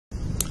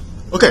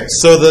Okay,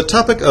 so the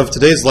topic of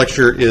today's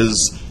lecture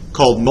is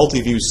called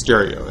Multiview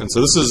stereo. And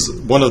so this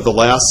is one of the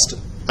last,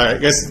 I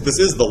guess this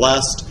is the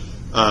last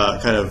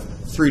kind of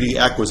 3D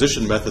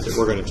acquisition method that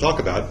we're going to talk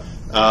about.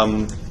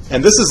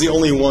 And this is the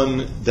only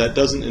one that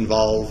doesn't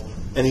involve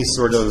any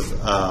sort of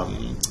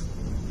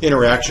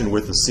interaction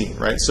with the scene,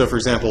 right? So for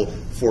example,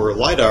 for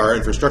LiDAR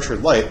and for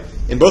structured light,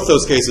 in both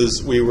those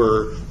cases, we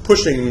were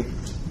pushing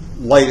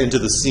light into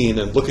the scene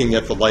and looking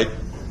at the light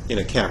in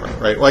a camera,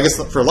 right? Well, I guess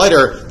for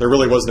LiDAR, there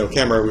really was no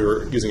camera. We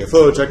were using a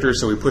photo detector,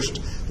 so we pushed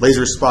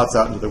laser spots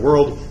out into the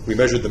world. We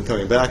measured them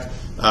coming back.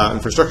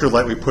 And for structured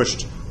light, we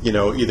pushed, you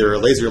know, either a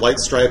laser light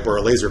stripe or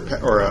a laser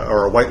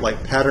or a white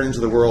light pattern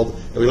into the world,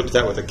 and we looked at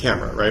that with a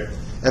camera, right?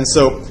 And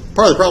so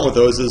part of the problem with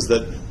those is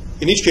that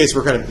in each case,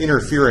 we're kind of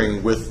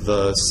interfering with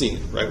the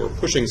scene, right? We're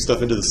pushing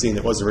stuff into the scene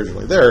that wasn't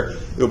originally there.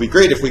 It would be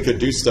great if we could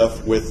do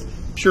stuff with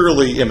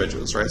purely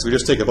images, right? So we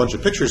just take a bunch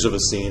of pictures of a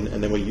scene,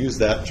 and then we use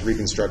that to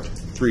reconstruct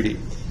 3D.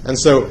 And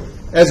so,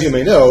 as you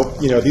may know,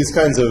 these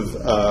kinds of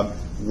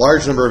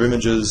large number of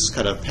images,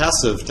 kind of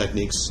passive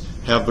techniques,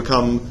 have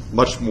become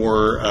much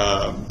more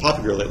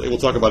popular lately. We'll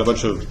talk about a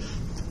bunch of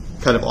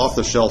kind of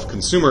off-the-shelf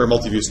consumer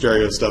multiview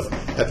stereo stuff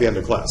at the end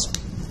of class.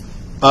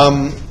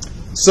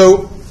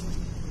 So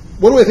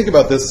one way to think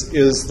about this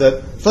is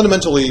that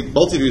fundamentally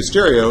multiview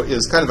stereo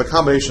is kind of a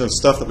combination of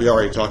stuff that we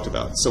already talked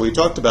about. So we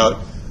talked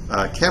about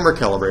camera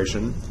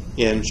calibration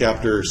in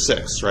chapter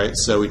 6, right?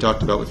 So we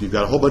talked about if you've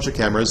got a whole bunch of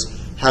cameras,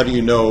 how do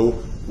you know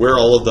where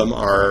all of them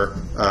are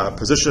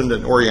positioned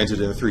and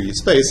oriented in a 3D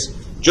space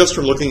just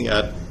from looking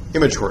at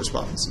image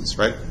correspondences,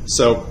 right?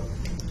 So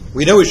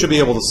we know we should be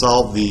able to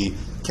solve the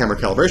camera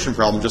calibration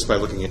problem just by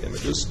looking at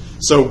images.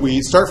 So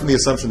we start from the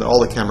assumption that all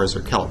the cameras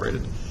are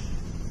calibrated.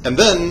 And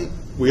then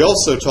we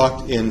also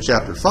talked in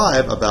chapter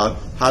 5 about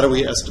how do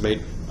we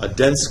estimate a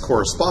dense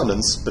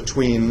correspondence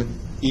between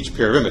each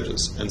pair of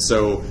images. And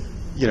so,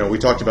 we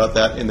talked about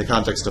that in the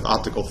context of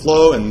optical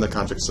flow and in the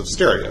context of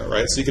stereo,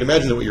 right? So you can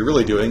imagine that what you're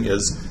really doing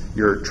is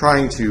you're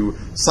trying to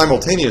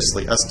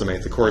simultaneously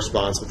estimate the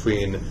correspondence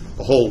between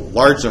a whole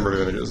large number of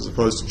images as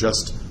opposed to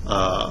just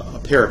a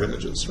pair of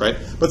images, right?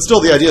 But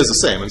still the idea is the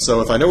same. And so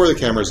if I know where the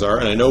cameras are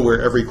and I know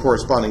where every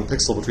corresponding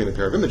pixel between the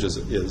pair of images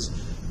is,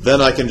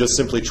 then I can just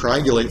simply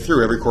triangulate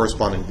through every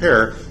corresponding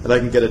pair and I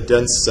can get a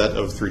dense set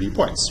of 3D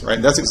points, right?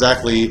 And that's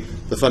exactly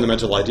the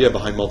fundamental idea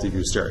behind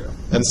multiview stereo.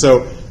 And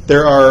so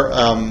there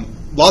are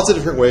lots of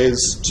different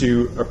ways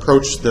to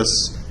approach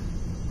this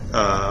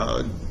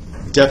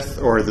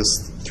depth or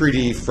this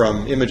 3D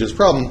from images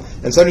problem.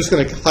 And so I'm just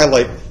going to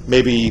highlight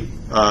maybe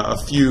a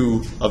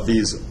few of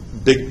these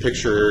big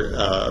picture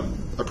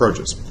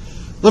approaches.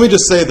 Let me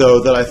just say,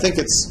 though, that I think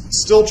it's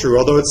still true,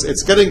 although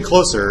it's getting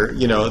closer,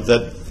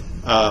 that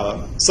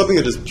something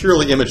that is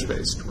purely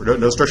image-based,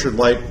 no structured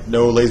light,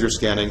 no laser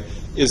scanning,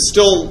 is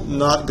still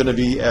not going to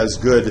be as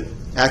good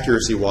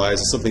accuracy-wise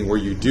as something where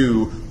you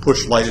do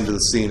push light into the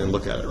scene and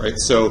look at it, right?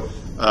 So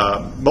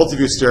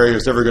multiview stereo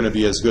is never going to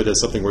be as good as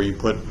something where you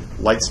put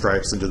light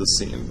stripes into the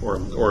scene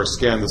or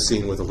scan the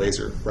scene with a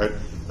laser, right?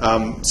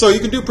 So you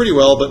can do pretty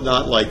well, but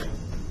not like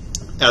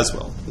as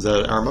well. Is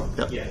that an arm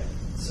up? Yeah.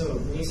 So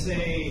when you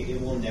say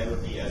it will never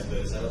be as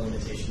good, is that a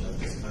limitation of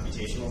this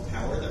computational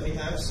power that we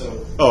have?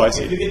 So I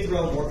see. If we get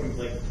through more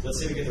complex,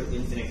 let's say we get through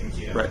infinite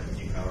compute right.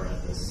 power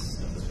at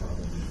this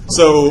problem.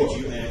 So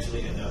could you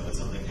actually end up with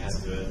something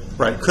as good?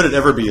 Right. Could it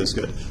ever be as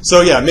good?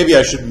 So yeah, maybe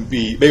I should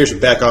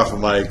back off of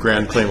my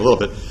grand claim a little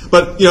bit.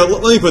 But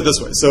let me put it this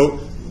way. So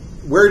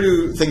where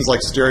do things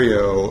like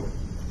stereo,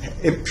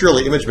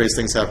 purely image-based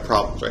things, have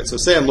problems, right? So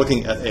say I'm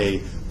looking at a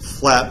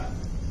flat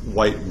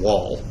white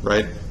wall,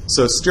 right?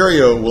 So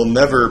stereo will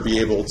never be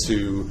able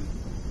to,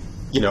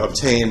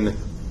 obtain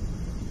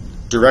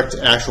direct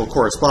actual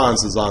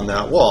correspondences on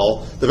that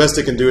wall. The best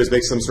it can do is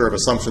make some sort of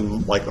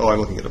assumption like, oh, I'm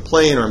looking at a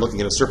plane or I'm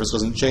looking at a surface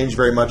doesn't change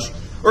very much.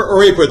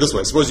 Or you put it this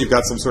way, suppose you've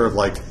got some sort of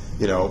like,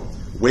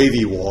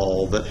 wavy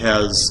wall that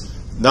has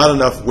not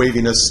enough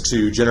waviness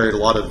to generate a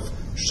lot of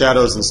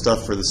shadows and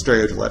stuff for the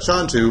stereo to latch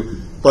onto,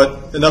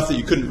 but enough that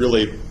you couldn't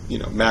really,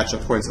 match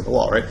up points on the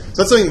wall, right? So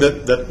that's something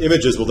that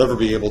images will never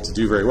be able to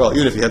do very well,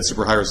 even if you had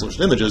super high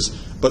resolution images.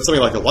 But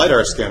something like a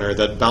LiDAR scanner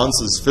that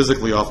bounces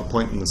physically off a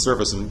point in the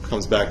surface and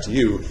comes back to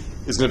you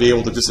is going to be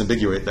able to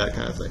disambiguate that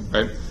kind of thing,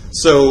 right?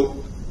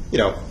 So,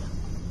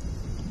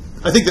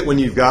 I think that when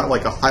you've got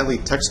like a highly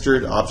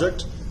textured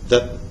object,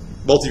 that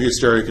multiview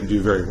stereo can do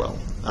very well.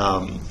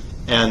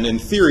 And in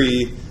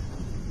theory,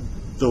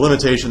 the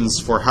limitations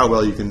for how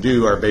well you can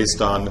do are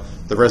based on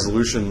the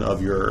resolution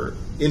of your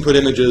input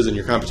images and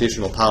your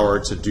computational power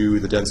to do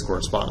the dense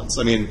correspondence.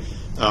 I mean,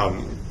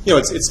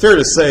 it's fair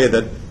to say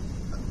that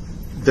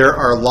there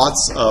are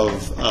lots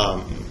of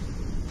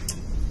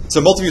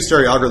so multiview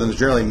stereo algorithms are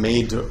generally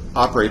made to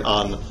operate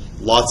on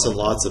lots and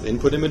lots of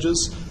input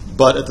images,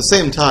 but at the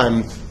same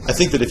time, I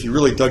think that if you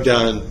really dug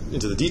down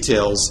into the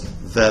details,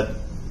 that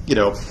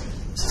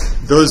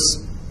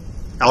those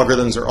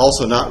algorithms are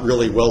also not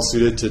really well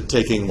suited to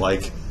taking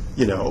like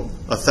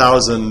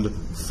 1,000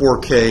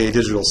 4K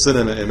digital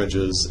cinema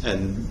images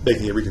and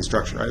making a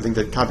reconstruction. Right? I think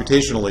that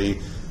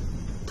computationally,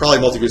 probably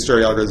multiview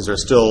stereo algorithms are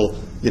still,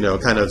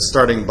 kind of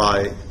starting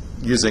by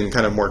using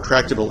kind of more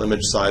tractable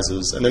image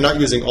sizes, and they're not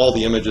using all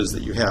the images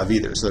that you have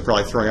either. So they're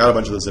probably throwing out a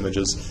bunch of those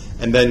images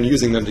and then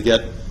using them to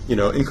get,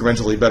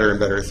 incrementally better and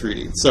better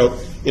 3D. So,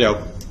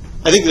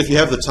 I think that if you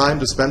have the time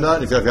to spend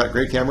on it, if you've got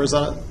great cameras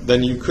on it,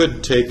 then you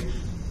could take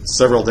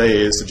several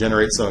days to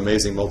generate some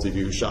amazing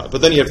multi-view shot.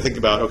 But then you have to think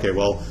about, okay,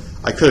 well,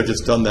 I could have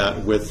just done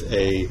that with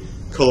a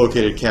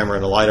co-located camera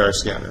and a LiDAR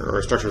scanner or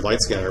a structured light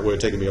scanner. It would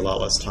have taken me a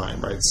lot less time,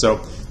 right? So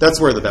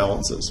that's where the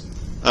balance is.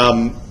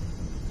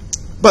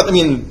 But, I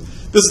mean,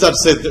 this is not to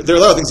say that there are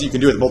a lot of things that you can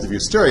do with multi-view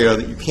stereo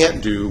that you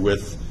can't do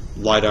with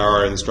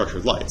LiDAR and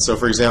structured light. So,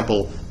 for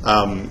example,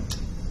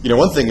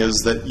 one thing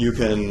is that you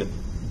can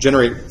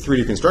generate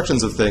 3D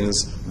constructions of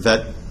things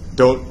that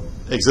don't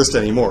exist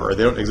anymore, or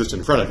they don't exist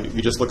in front of you.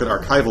 You just look at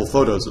archival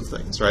photos of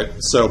things, right?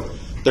 So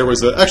there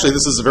was actually,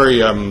 this is very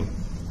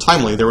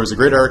timely. There was a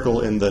great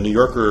article in the New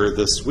Yorker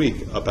this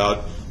week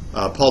about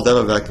Paul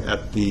Demavec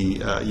at the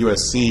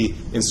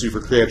USC Institute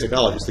for Creative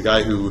Technologies, the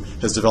guy who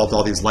has developed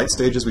all these light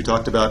stages we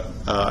talked about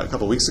a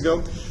couple weeks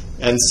ago.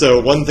 And so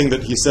one thing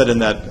that he said in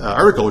that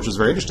article, which was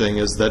very interesting,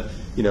 is that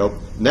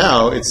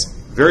now it's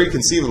very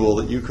conceivable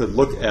that you could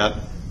look at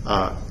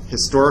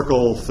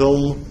historical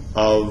film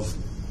of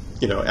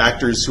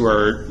actors who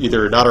are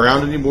either not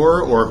around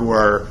anymore or who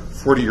are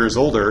 40 years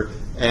older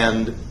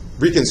and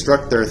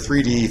reconstruct their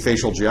 3D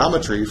facial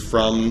geometry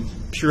from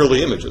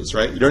purely images,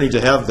 right? You don't need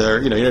to have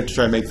you don't have to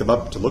try and make them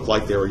up to look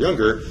like they were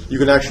younger. You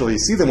can actually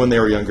see them when they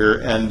were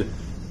younger and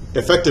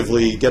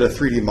effectively get a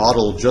 3D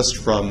model just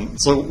from,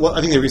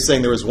 I think they were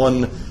saying there was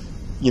one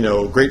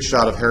great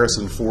shot of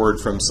Harrison Ford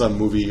from some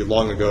movie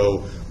long ago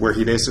where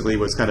he basically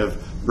was kind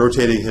of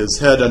rotating his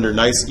head under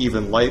nice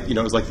even light.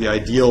 It was like the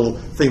ideal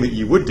thing that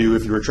you would do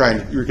if you were trying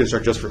to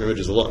reconstruct just from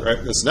images alone, right?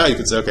 And so now you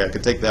could say, okay, I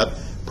could take that,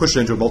 push it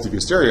into a multi-view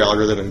stereo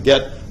algorithm and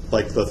get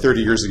like the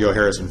 30 years ago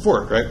Harrison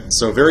Ford, right?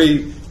 So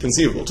very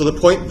conceivable, to the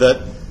point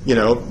that,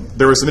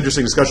 there was some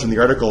interesting discussion in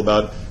the article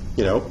about,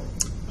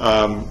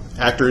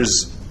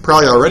 actors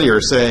probably already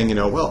are saying,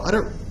 well, I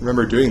don't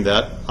remember doing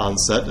that on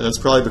set, and it's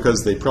probably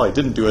because they probably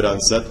didn't do it on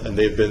set, and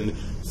they've been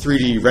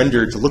 3D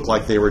rendered to look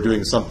like they were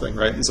doing something,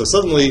 right? And so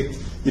suddenly,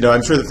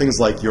 I'm sure that things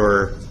like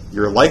your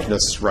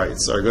likeness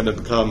rights are going to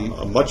become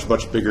a much,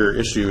 much bigger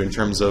issue in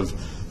terms of,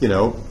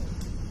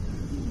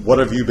 what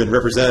have you been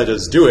represented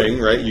as doing,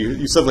 right?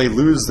 You suddenly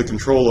lose the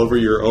control over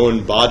your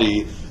own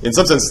body. In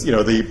some sense,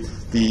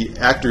 the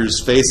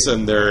actor's face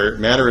and their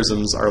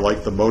mannerisms are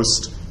like the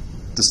most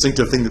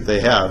distinctive thing that they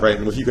have, right?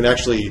 And if you can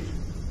actually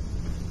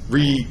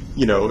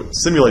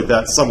simulate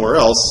that somewhere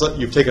else,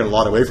 you've taken a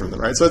lot away from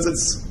them, right? So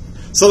it's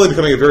suddenly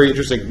becoming a very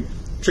interesting,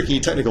 tricky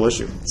technical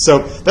issue. So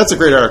that's a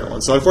great article.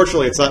 And so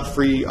unfortunately, it's not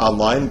free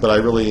online, but I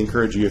really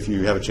encourage you, if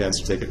you have a chance,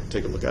 to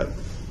take a look at it.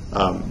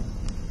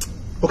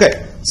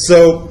 Okay,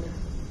 so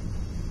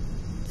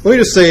let me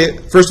just say,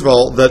 first of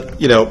all, that,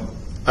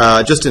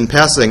 just in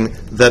passing,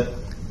 that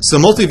so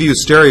multi-view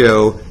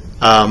stereo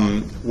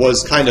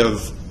was kind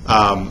of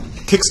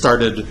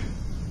kickstarted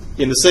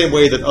in the same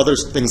way that other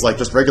things like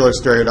just regular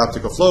stereo and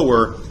optical flow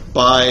were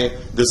by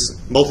this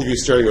multi-view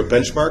stereo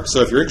benchmark.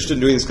 So if you're interested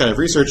in doing this kind of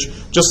research,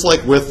 just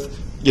like with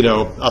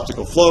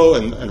optical flow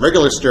and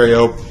regular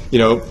stereo,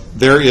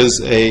 there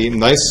is a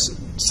nice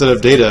set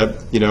of data,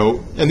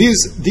 and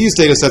these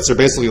data sets are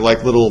basically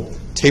like little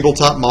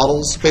tabletop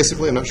models,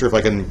 basically. I'm not sure if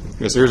I can,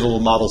 so here's a little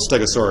model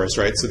Stegosaurus,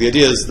 right? So the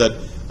idea is that,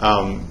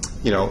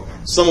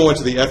 someone went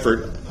to the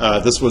effort,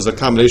 this was a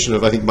combination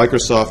of, I think,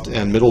 Microsoft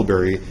and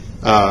Middlebury,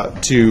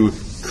 to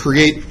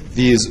create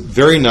these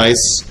very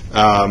nice,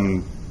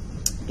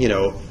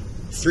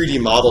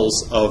 3D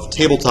models of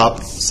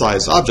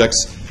tabletop-sized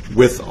objects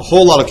with a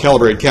whole lot of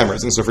calibrated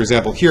cameras. And so, for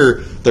example,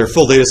 here, their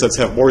full data sets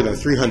have more than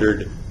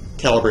 300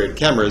 calibrated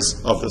cameras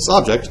of this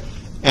object.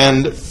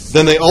 And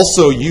then they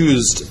also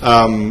used,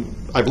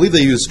 I believe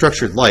they used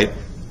structured light,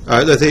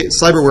 the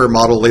cyberware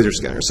model laser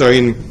scanner. So,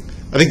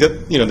 I think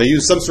that they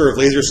use some sort of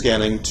laser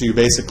scanning to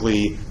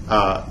basically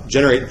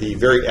generate the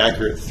very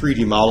accurate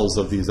 3D models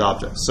of these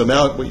objects. So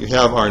now what you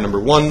have are, number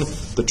one,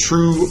 the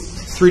true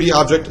 3D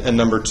object, and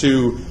number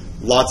two,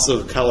 lots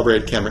of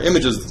calibrated camera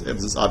images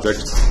of this object.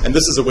 And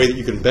this is a way that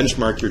you can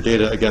benchmark your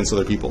data against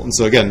other people. And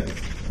so again,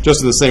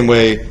 just in the same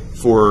way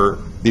for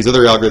these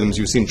other algorithms,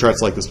 you've seen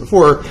charts like this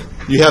before,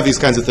 you have these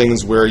kinds of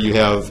things where you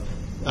have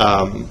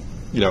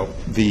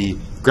the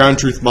ground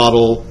truth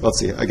model. Let's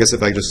see, I guess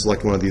if I just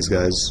select one of these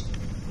guys.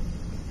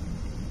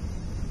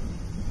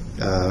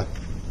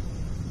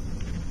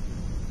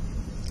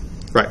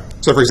 Right.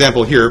 So, for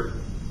example, here,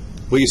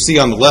 what you see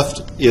on the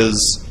left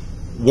is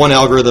one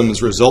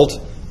algorithm's result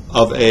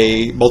of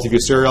a multi-view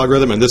stereo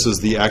algorithm, and this is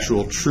the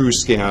actual true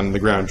scan, the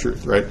ground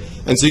truth, right?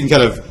 And so you can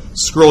kind of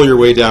scroll your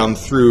way down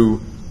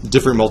through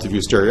different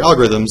multi-view stereo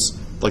algorithms.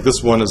 Like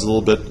this one is a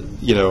little bit,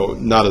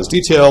 not as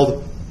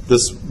detailed.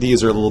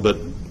 These are a little bit,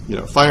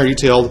 finer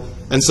detailed.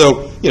 And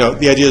so,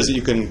 the idea is that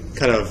you can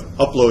kind of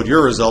upload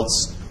your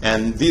results.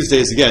 And these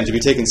days, again, to be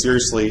taken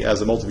seriously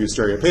as a multi-view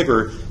stereo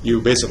paper, you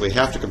basically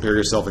have to compare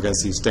yourself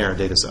against these standard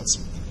data sets.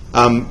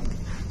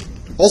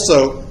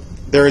 Also,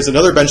 there is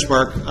another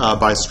benchmark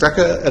by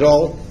Strecke et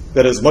al.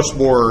 That is much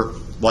more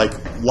like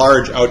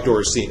large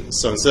outdoor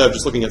scenes. So instead of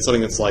just looking at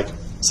something that's like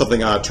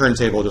something on a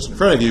turntable just in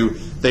front of you,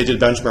 they did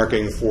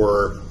benchmarking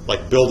for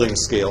like building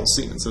scale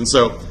scenes. And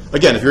so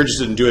again, if you're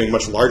interested in doing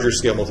much larger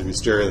scale multiview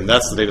stereo, then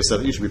that's the data set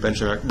that you should be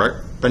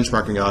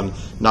benchmarking on,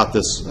 not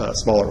this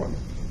smaller one.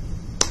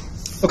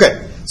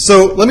 Okay,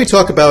 so let me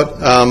talk about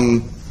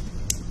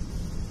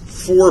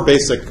 4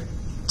 basic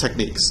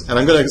techniques. And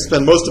I'm going to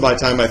spend most of my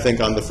time, I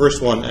think, on the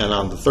first one and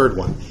on the third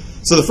one.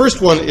 So the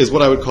first one is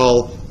what I would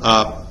call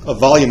a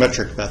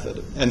volumetric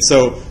method. And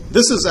so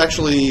this is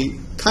actually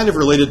kind of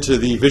related to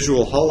the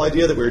visual hull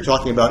idea that we were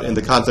talking about in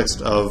the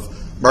context of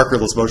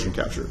markerless motion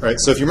capture, right?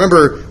 So if you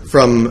remember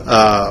from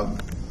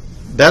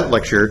that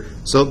lecture,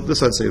 so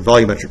this I'd say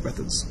volumetric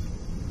methods.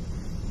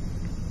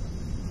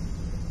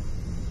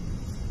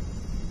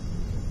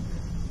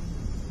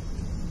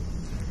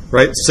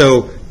 Right,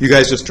 so you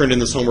guys just turned in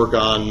this homework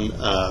on,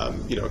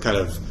 kind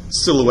of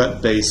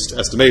silhouette-based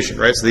estimation,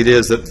 right? So the idea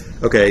is that,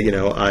 okay,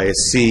 I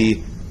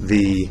see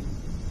the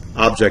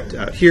object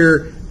out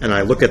here, and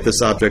I look at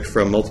this object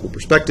from multiple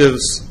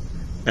perspectives,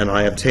 and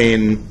I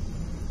obtain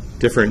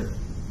different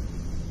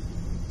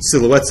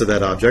silhouettes of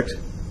that object.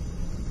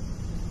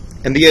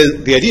 And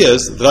the idea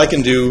is that I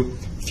can do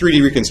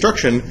 3D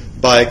reconstruction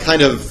by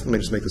kind of, let me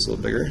just make this a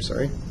little bigger,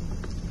 sorry.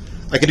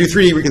 I can do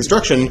 3D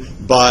reconstruction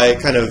by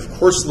kind of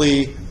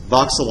coarsely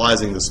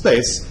voxelizing the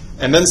space,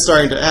 and then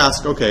starting to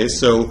ask, okay,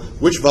 so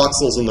which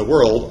voxels in the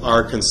world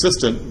are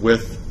consistent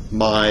with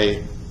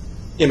my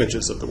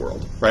images of the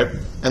world, right?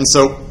 And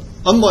so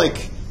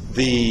unlike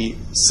the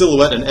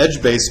silhouette and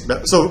edge-based,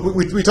 so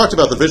we talked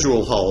about the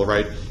visual hull,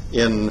 right,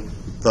 in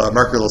the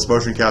markerless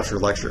motion capture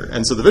lecture.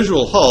 And so the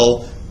visual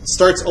hull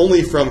starts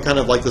only from kind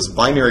of like this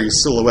binary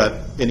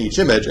silhouette in each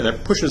image, and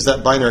it pushes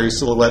that binary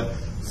silhouette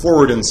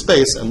forward in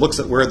space and looks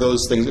at where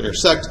those things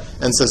intersect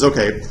and says,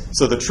 okay,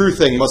 so the true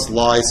thing must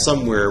lie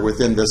somewhere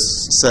within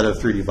this set of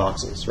 3D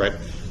voxels, right?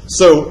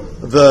 So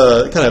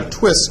the kind of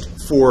twist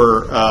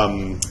for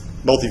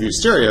multiview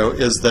stereo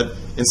is that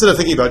instead of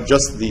thinking about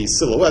just the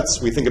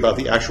silhouettes, we think about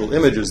the actual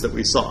images that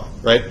we saw,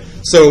 right?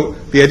 So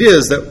the idea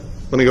is that,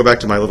 let me go back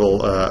to my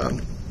little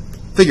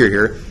figure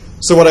here.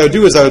 So what I would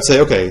do is I would say,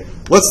 okay,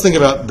 let's think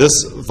about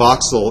this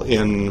voxel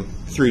in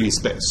 3D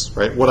space,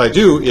 right? What I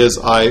do is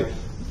I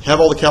have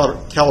all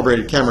the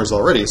calibrated cameras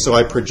already, so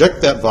I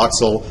project that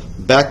voxel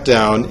back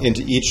down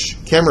into each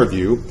camera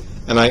view,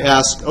 and I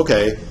ask,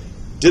 okay,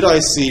 did I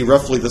see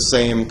roughly the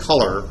same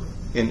color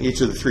in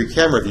each of the 3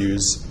 camera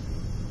views?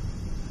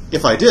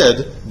 If I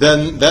did,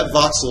 then that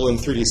voxel in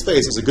 3D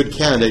space is a good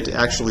candidate to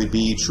actually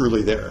be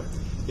truly there.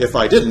 If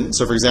I didn't,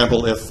 so for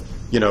example, if,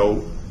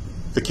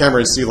 the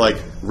cameras see like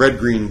red,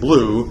 green,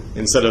 blue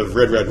instead of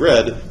red, red,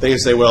 red, then you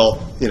say, well,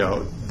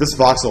 this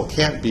voxel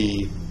can't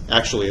be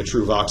actually a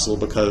true voxel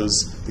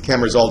because the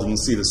cameras all didn't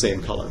see the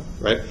same color,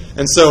 right?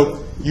 And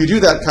so you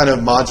do that kind of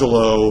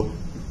modulo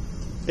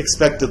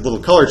expected little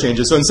color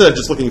changes. So instead of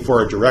just looking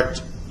for a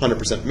direct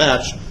 100%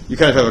 match, you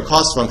kind of have a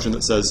cost function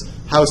that says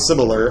how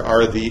similar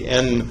are the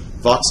n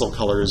voxel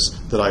colors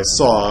that I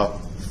saw,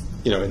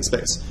 in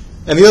space.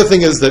 And the other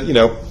thing is that,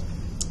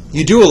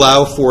 you do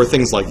allow for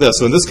things like this.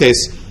 So in this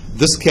case,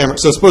 this camera,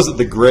 so suppose that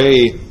the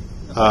gray,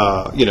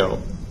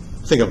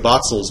 thing of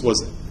voxels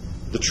was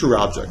the true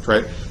object,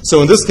 right?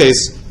 So in this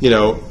case, you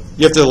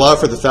have to allow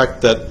for the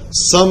fact that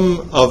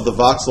some of the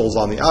voxels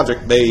on the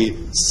object may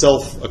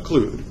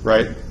self-occlude,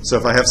 right? So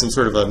if I have some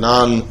sort of a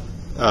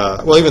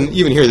well,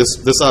 even here,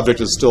 this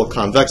object is still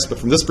convex, but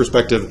from this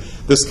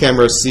perspective, this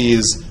camera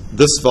sees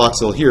this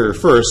voxel here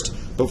first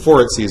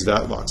before it sees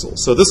that voxel.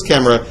 So this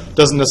camera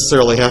doesn't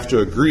necessarily have to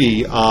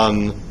agree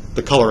on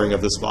the coloring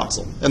of this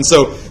voxel. And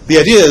so the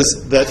idea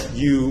is that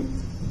you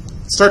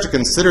start to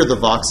consider the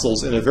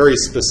voxels in a very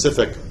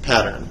specific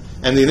pattern.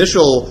 And the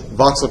initial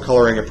voxel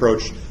coloring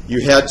approach, you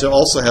had to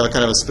also have a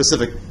kind of a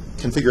specific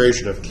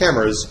configuration of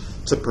cameras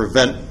to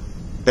prevent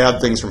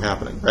bad things from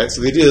happening, right?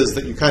 So the idea is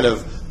that you kind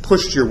of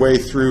pushed your way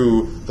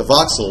through the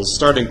voxels,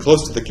 starting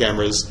close to the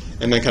cameras,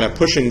 and then kind of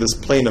pushing this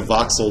plane of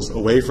voxels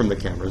away from the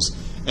cameras.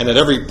 And at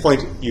every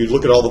point, you'd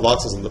look at all the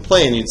voxels in the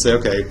plane, you'd say,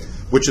 okay,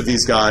 which of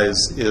these guys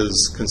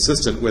is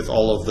consistent with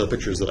all of the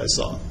pictures that I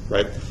saw,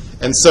 right?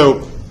 And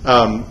so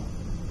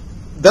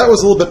that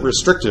was a little bit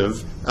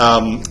restrictive,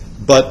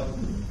 but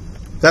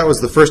that was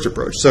the first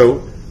approach.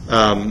 So,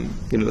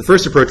 the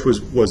first approach was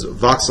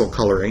voxel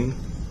coloring.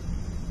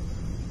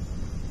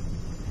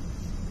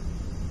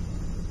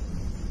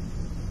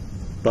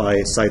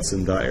 By Seitz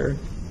and Dyer.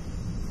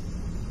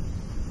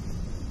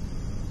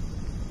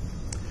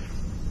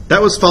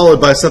 That was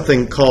followed by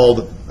something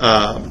called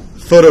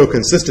photo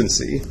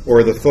consistency,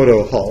 or the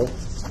photo hull.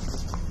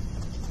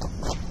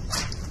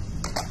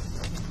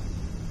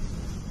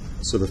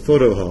 So the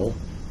photo hull,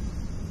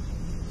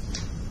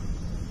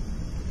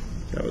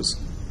 that was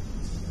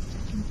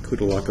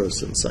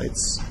Koutourakos and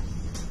Seitz.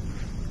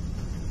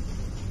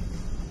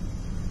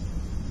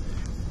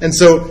 And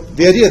so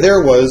the idea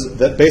there was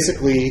that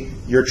basically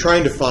you're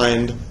trying to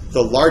find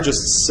the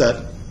largest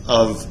set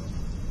of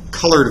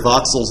colored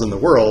voxels in the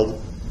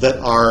world that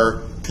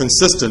are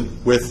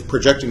consistent with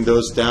projecting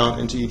those down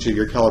into each of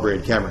your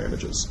calibrated camera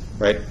images,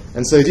 right?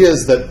 And so the idea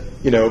is that,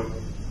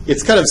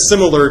 it's kind of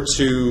similar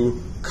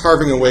to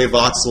carving away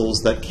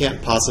voxels that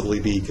can't possibly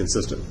be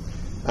consistent.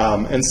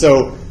 And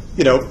so,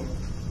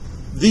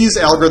 these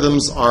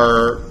algorithms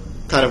are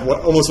kind of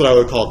almost what I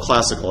would call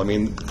classical. I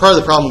mean, part of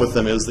the problem with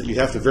them is that you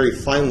have to very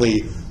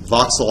finely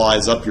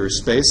voxelize up your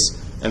space.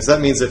 And so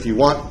that means if you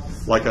want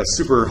like a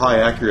super high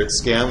accurate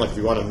scan, like if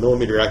you want a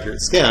millimeter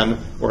accurate scan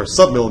or a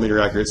sub-millimeter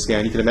accurate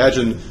scan, you can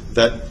imagine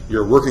that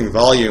your working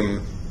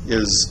volume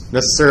is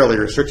necessarily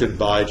restricted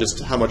by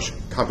just how much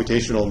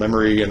computational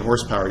memory and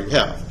horsepower you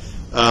have.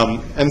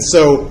 And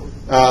so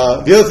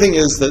the other thing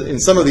is that in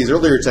some of these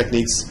earlier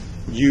techniques,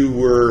 you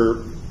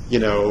were, you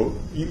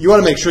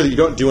want to make sure that you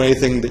don't do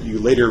anything that you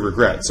later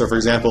regret. So for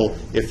example,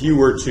 if you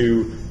were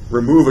to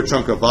remove a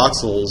chunk of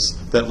voxels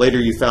that later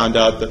you found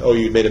out that, oh,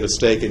 you made a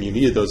mistake and you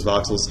needed those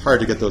voxels,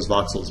 hard to get those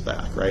voxels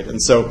back, right? And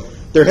so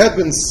there have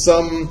been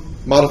some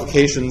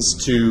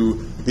modifications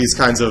to these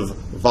kinds of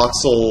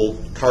voxel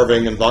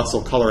carving and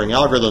voxel coloring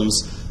algorithms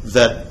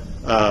that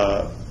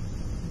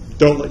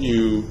don't let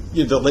you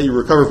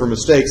recover from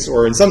mistakes,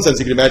 or in some sense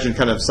you can imagine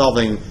kind of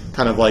solving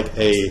kind of like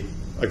a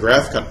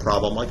graph cut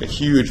problem, like a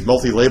huge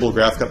multi-label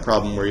graph cut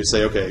problem where you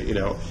say, okay,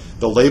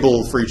 the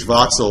label for each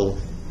voxel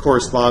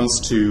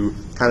corresponds to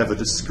kind of a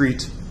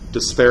discrete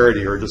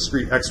disparity or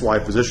discrete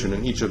XY position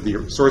in each of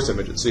the source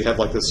images. So you have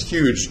like this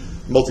huge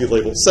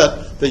multi-label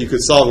set that you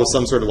could solve with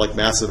some sort of like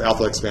massive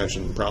alpha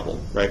expansion problem,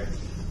 right?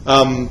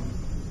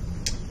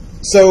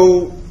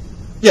 So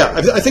yeah,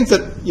 I think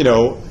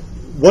that,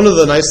 one of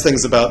the nice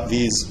things about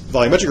these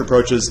volumetric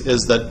approaches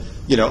is that,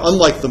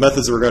 unlike the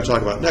methods that we're going to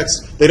talk about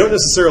next, they don't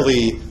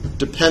necessarily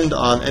depend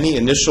on any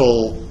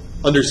initial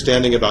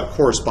understanding about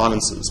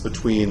correspondences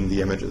between the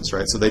images,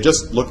 right? So they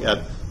just look at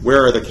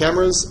where are the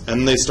cameras,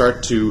 and they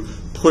start to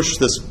push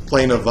this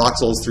plane of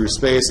voxels through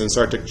space and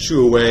start to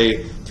chew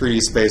away 3D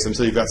space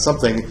until you've got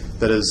something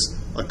that is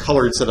a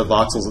colored set of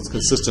voxels that's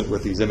consistent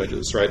with these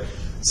images, right?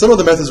 Some of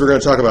the methods we're going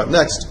to talk about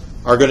next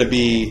are going to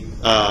be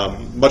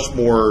much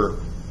more,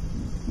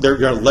 they're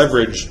going to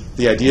leverage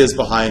the ideas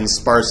behind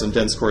sparse and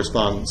dense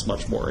correspondence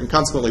much more. And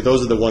consequently,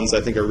 those are the ones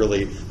I think are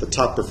really the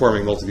top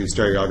performing multiview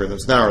stereo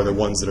algorithms now, are the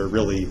ones that are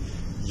really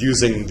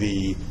using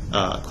the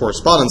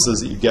correspondences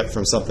that you get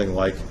from something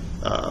like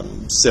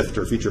SIFT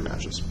or feature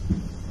matches.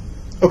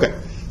 Okay,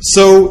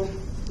 so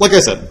like I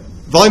said,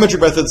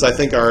 volumetric methods I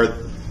think are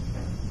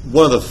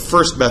one of the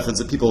first methods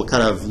that people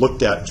kind of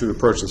looked at to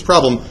approach this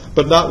problem,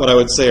 but not what I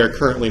would say are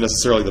currently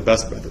necessarily the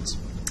best methods.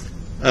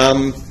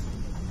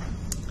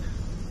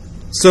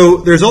 So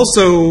there's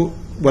also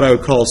what I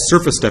would call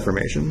surface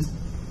deformation.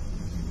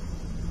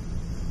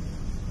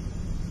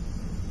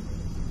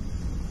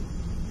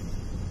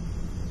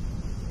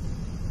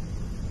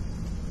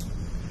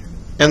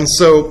 And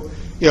so,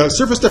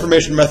 surface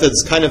deformation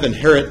methods kind of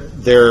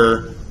inherit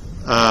their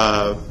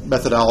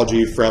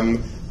methodology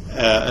from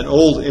an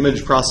old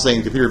image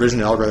processing computer vision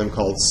algorithm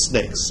called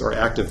snakes, or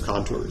active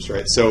contours,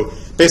 right? So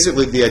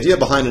basically the idea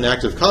behind an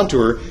active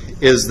contour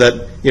is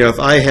that, if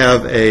I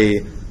have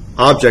a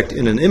object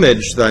in an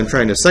image that I'm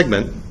trying to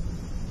segment,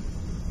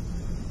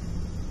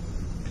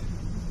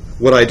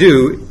 what I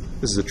do,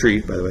 this is a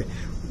tree, by the way,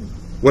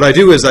 what I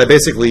do is I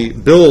basically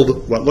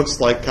build what looks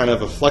like kind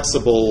of a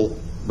flexible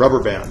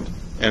rubber band.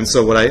 And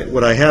so what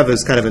I have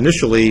is kind of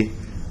initially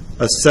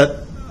a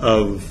set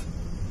of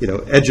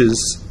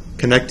edges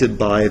connected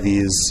by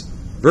these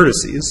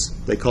vertices.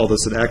 They call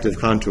this an active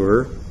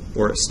contour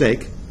or a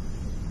snake.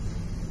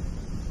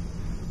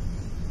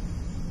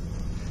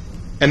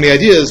 And the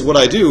idea is what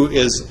I do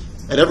is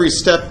at every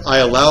step I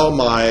allow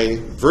my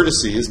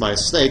vertices, my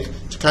snake,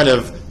 to kind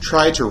of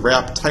try to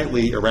wrap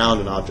tightly around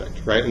an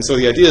object, right? And so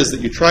the idea is that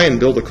you try and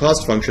build a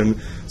cost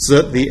function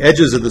so that the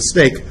edges of the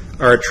snake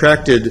are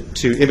attracted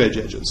to image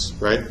edges,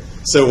 right?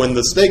 So when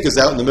the snake is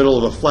out in the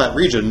middle of a flat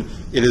region,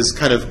 it is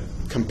kind of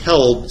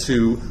compelled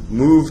to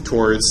move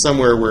towards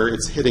somewhere where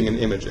it's hitting an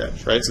image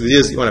edge, right? So the idea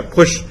is you want to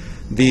push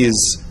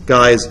these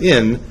guys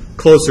in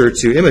closer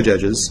to image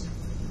edges,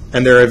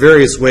 and there are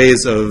various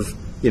ways of,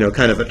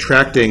 kind of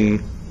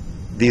attracting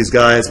these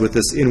guys with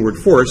this inward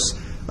force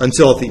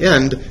until at the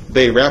end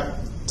they wrap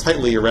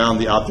tightly around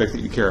the object that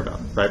you care about,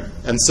 right?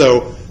 And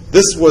so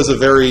this was a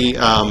very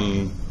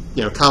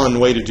common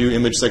way to do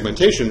image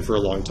segmentation for a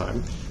long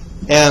time.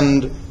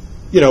 And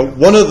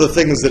one of the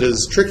things that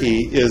is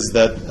tricky is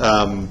that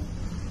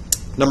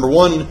number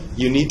one,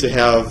 you need to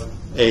have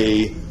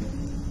a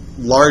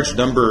large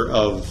number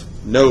of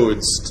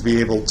nodes to be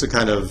able to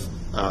kind of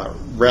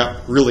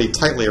wrap really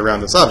tightly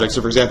around this object.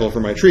 So for example, for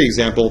my tree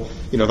example,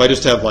 if I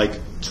just have like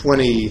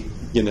 20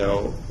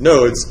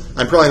 nodes,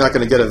 I'm probably not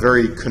going to get a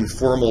very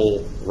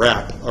conformal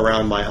wrap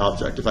around my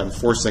object if I'm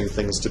forcing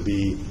things to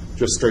be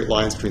just straight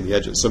lines between the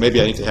edges. So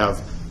maybe I need to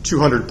have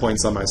 200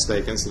 points on my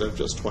snake instead of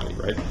just 20,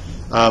 right?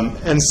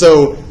 And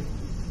so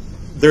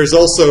there's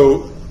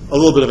also a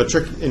little bit of a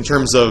trick in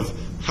terms of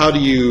how do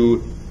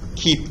you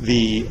keep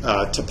the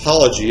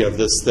topology of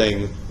this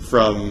thing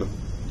from,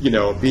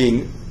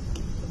 being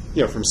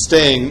from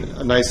staying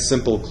a nice,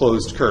 simple,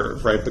 closed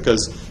curve, right?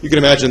 Because you can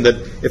imagine that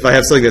if I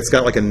have something that's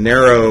got like a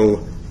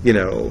narrow,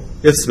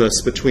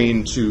 isthmus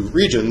between two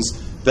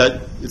regions,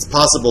 that it's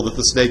possible that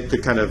the snake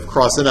could kind of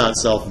cross in on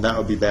itself, and that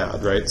would be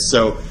bad, right?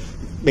 So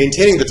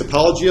maintaining the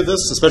topology of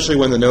this, especially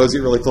when the nodes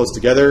get really close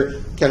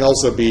together, can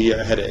also be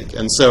a headache.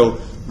 And so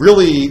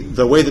really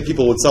the way that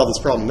people would solve this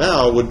problem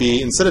now would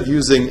be, instead of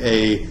using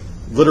a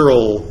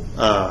literal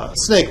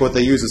snake, what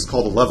they use is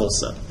called a level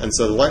set. And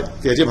so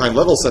the idea behind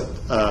level set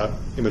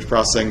image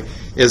processing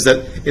is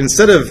that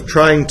instead of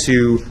trying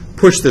to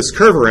push this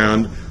curve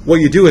around,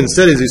 what you do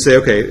instead is you say,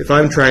 okay, if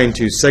I'm trying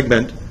to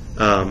segment,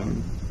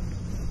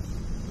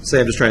 say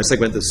I'm just trying to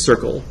segment this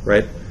circle,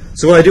 right?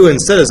 So what I do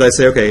instead is I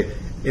say, okay,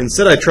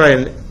 instead I try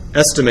and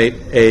estimate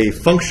a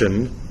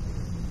function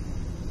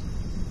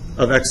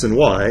of x and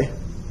y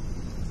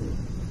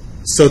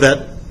so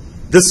that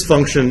this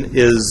function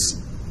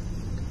is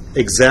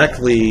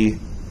exactly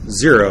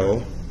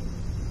 0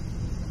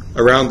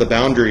 around the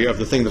boundary of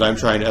the thing that I'm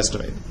trying to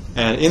estimate.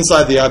 And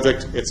inside the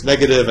object, it's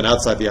negative, and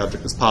outside the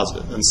object, it's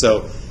positive. And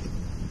so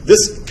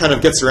this kind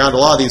of gets around a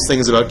lot of these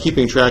things about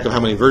keeping track of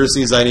how many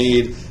vertices I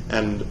need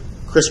and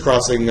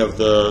crisscrossing of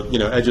the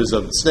edges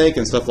of the snake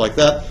and stuff like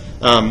that.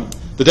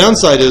 The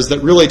downside is that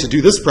really to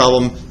do this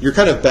problem, you're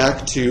kind of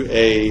back to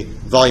a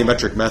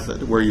volumetric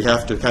method where you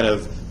have to kind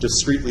of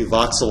discretely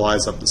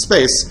voxelize up the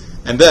space,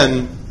 and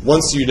then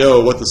once you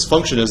know what this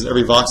function is in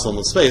every voxel in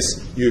the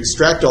space, you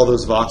extract all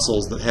those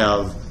voxels that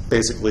have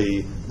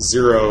basically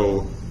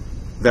 0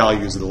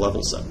 values of the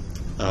level set.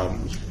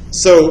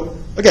 So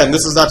again,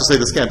 this is not to say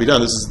this can't be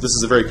done. This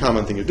is a very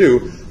common thing to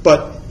do,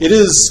 but it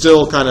is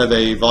still kind of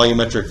a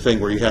volumetric thing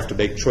where you have to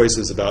make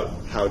choices about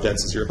how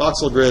dense is your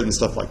voxel grid and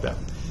stuff like that.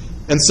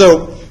 And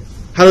so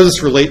how does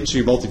this relate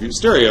to multiview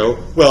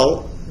stereo?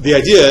 Well, the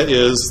idea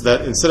is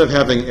that instead of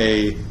having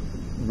a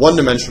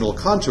one-dimensional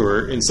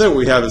contour, instead what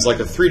we have is like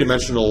a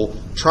three-dimensional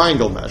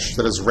triangle mesh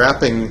that is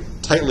wrapping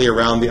tightly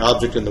around the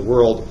object in the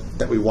world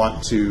that we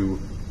want to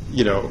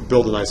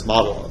build a nice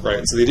model of, right?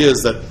 And so the idea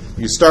is that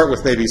you start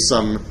with maybe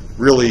some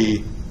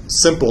really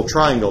simple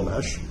triangle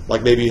mesh,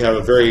 like maybe you have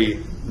a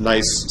very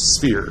nice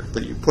sphere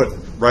that you put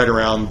right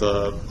around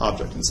the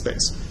object in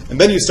space. And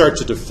then you start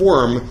to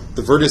deform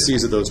the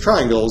vertices of those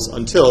triangles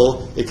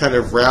until it kind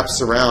of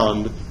wraps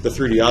around the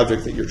 3D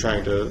object that you're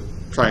trying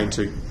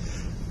to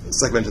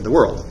segment in the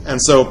world.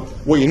 And so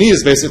what you need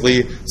is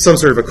basically some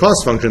sort of a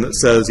cost function that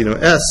says,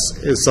 S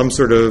is some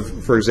sort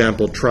of, for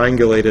example,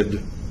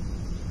 triangulated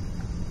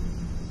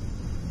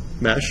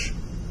mesh,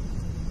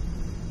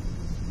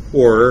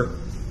 or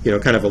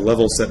kind of a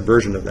level set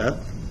version of that.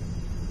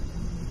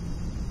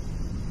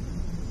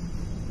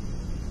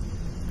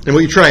 And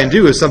what you try and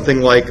do is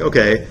something like,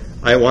 okay,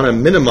 I want to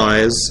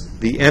minimize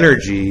the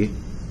energy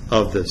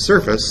of the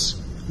surface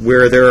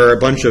where there are a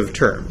bunch of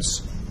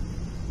terms.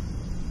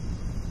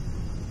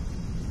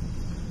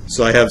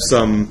 So I have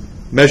some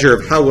measure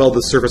of how well the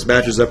surface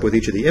matches up with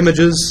each of the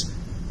images,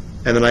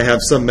 and then I have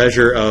some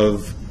measure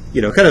of,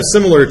 kind of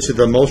similar to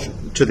the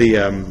motion, to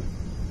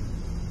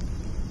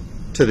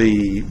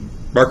the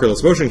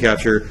markerless motion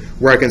capture,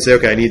 where I can say,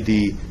 okay, I need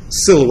the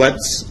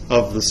silhouettes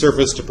of the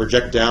surface to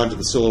project down to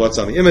the silhouettes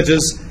on the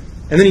images.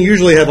 And then you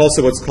usually have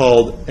also what's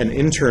called an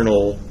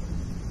internal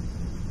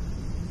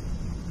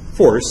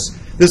force.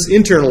 This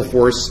internal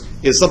force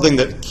is something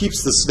that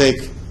keeps the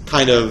snake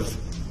kind of,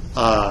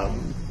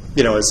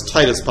 as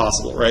tight as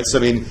possible, right? So,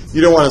 I mean,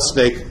 you don't want a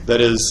snake that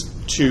is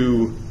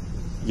too,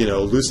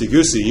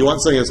 loosey-goosey. You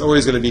want something that's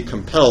always going to be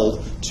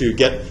compelled to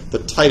get the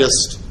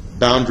tightest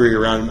boundary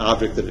around an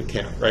object that it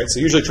can, right? So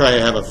usually try to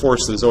have a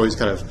force that is always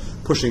kind of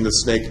pushing the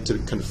snake to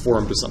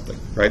conform to something,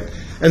 right?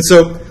 And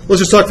so let's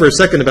just talk for a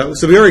second about,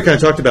 so we already kind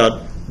of talked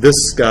about this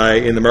guy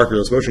in the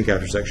markerless motion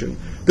capture section.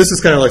 This is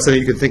kind of like something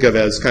you can think of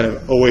as kind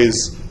of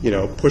always,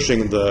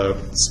 pushing the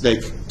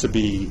snake to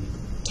be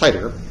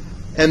tighter.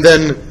 And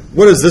then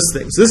what is this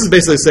thing? So this is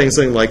basically saying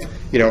something like,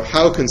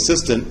 how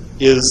consistent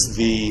is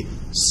the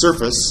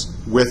surface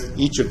with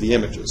each of the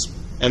images?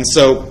 And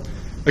so,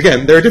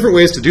 again, there are different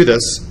ways to do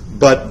this,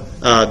 but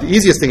the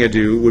easiest thing to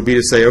do would be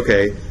to say,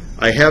 okay,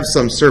 I have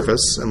some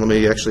surface, and let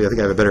me actually, I think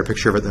I have a better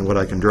picture of it than what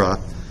I can draw.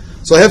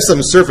 So I have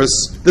some surface.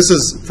 This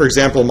is, for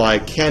example, my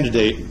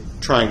candidate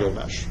triangle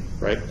mesh,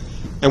 right?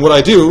 And what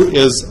I do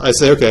is I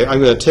say, okay, I'm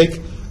going to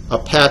take a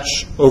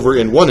patch over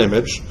in one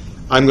image,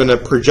 I'm going to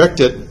project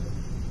it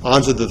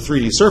onto the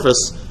 3D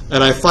surface,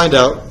 and I find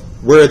out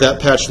where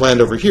that patch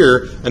land over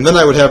here, and then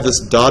I would have this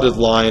dotted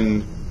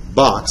line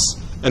box.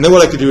 And then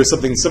what I could do is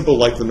something simple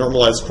like the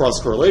normalized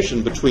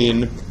cross-correlation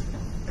between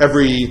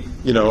every,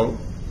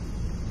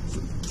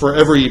 for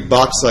every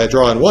box I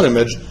draw in one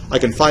image, I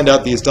can find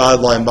out these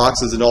dotted line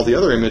boxes in all the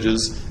other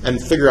images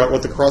and figure out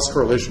what the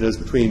cross-correlation is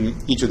between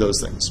each of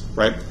those things,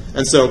 right?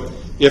 And so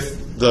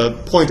if the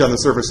point on the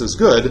surface is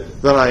good,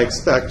 then I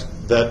expect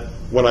that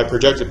when I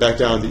project it back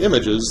down the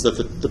images,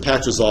 that the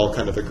patches all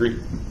kind of agree,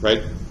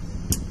 right?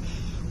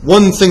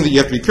 One thing that you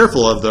have to be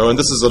careful of, though, and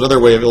this is another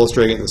way of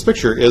illustrating it in this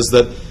picture, is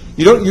that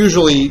you don't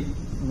usually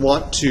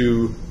want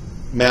to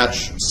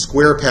match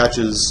square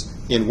patches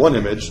in one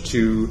image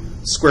to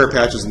square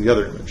patches in the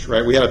other image,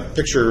 right? We had a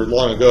picture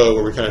long ago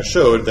where we kind of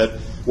showed that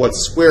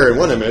what's square in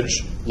one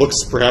image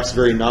looks perhaps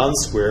very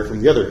non-square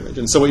from the other image.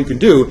 And so what you can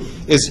do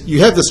is you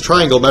have this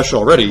triangle mesh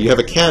already. You have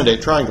a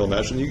candidate triangle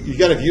mesh, and you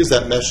kind of use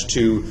that mesh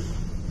to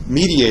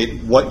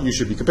mediate what you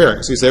should be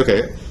comparing. So you say,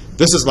 okay,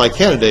 this is my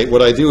candidate.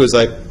 What I do is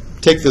I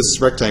take this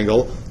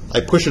rectangle,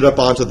 I push it up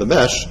onto the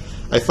mesh,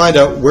 I find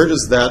out where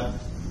does that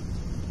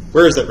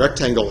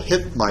rectangle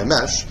hit my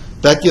mesh.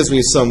 That gives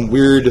me some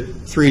weird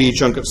 3D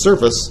chunk of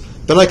surface.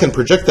 Then I can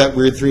project that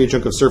weird 3D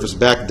chunk of surface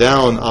back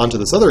down onto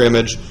this other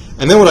image.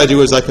 And then what I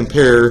do is I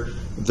compare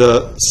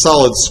the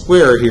solid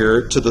square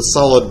here to the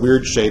solid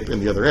weird shape in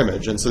the other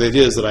image. And so the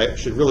idea is that I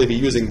should really be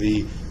using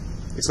the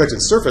expected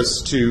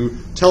surface to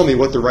tell me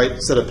what the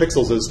right set of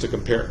pixels is to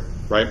compare,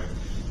 right?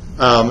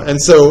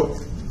 And so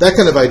that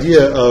kind of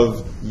idea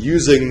of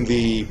using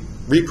the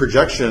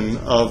reprojection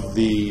of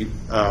the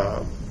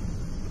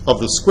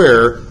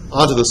square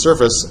onto the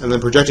surface and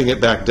then projecting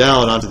it back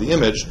down onto the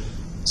image,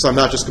 so I'm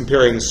not just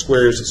comparing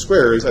squares to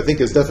squares, I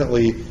think is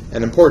definitely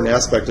an important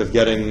aspect of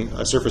getting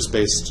a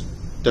surface-based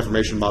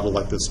deformation model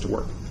like this to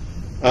work.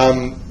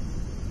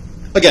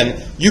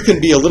 Again, you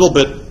can be a little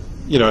bit,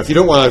 if you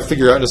don't want to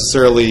figure out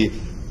necessarily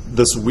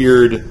this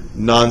weird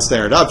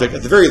non-standard object,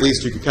 at the very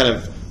least you could kind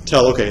of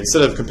tell, okay,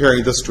 instead of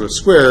comparing this to a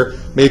square,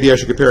 maybe I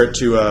should compare it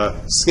to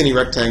a skinny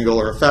rectangle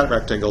or a fat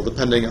rectangle,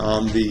 depending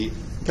on the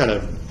kind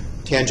of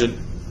tangent,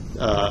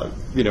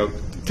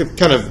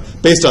 kind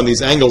of based on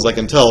these angles, I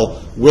can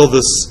tell, will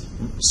this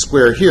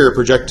square here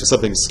project to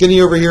something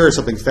skinny over here or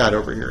something fat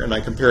over here? And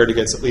I compare it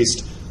against at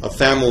least a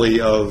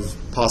family of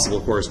possible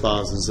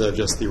correspondences instead of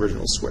just the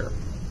original square.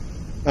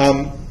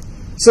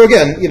 So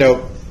again,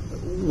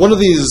 one of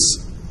the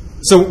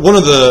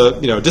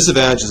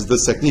disadvantages of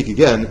this technique,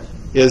 again,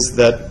 is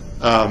that,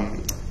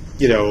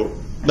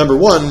 number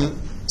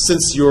one,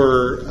 since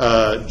you're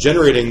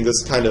generating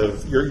this kind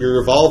of,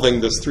 you're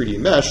evolving this 3D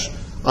mesh,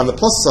 on the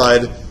plus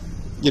side,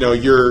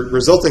 your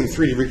resulting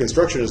 3D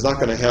reconstruction is not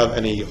going to have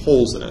any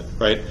holes in it,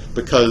 right?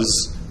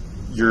 Because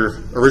your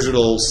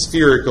original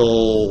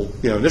spherical,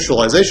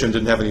 initialization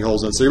didn't have any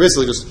holes in it. So you're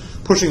basically just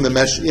pushing the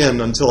mesh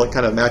in until it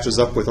kind of matches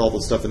up with all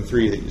the stuff in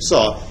 3D that you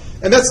saw.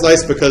 And that's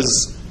nice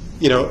because,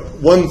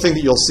 one thing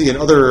that you'll see in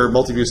other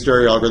multiview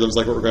stereo algorithms,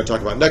 like what we're going to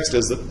talk about next,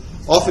 is that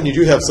often you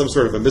do have some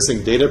sort of a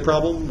missing data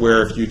problem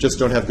where if you just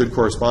don't have good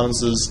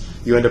correspondences,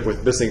 you end up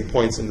with missing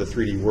points in the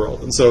 3D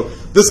world. And so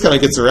this kind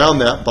of gets around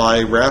that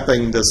by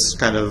wrapping this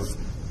kind of,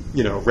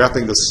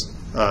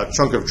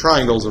 chunk of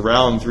triangles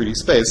around 3D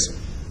space.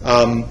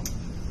 On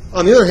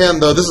the other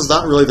hand, though, this is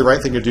not really the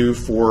right thing to do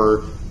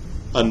for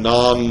a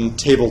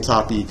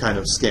non-tabletop-y kind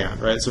of scan,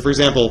 right? So for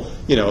example,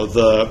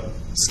 the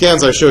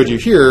scans I showed you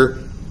here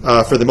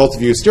for the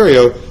multiview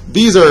stereo,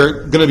 these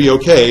are going to be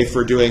okay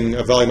for doing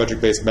a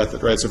volumetric-based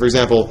method, right? So for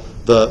example,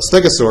 the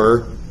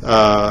stegosaur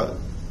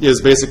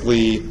is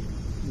basically,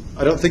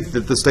 I don't think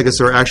that the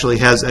stegosaur actually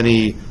has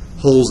any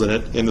holes in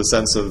it in the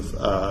sense of,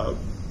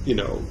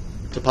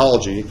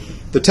 topology.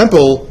 The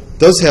temple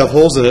does have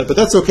holes in it, but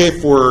that's okay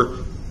for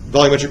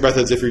volumetric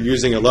methods if you're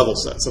using a level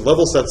set. So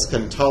level sets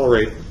can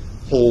tolerate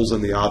holes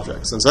in the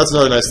objects. And so that's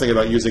another nice thing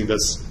about using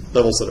this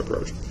level set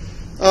approach.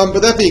 But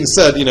that being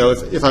said,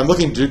 if I'm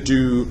looking to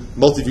do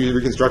multi-view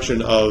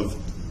reconstruction of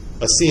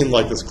a scene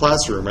like this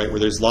classroom, right, where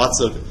there's lots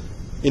of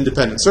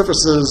independent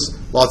surfaces,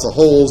 lots of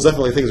holes,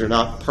 definitely things are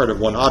not part of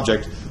one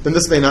object, then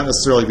this may not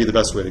necessarily be the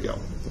best way to go.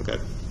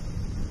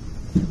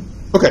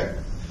 Okay.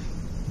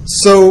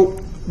 So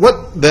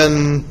what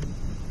then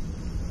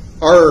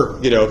are,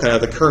 kind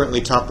of the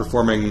currently top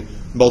performing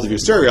multi-view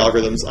stereo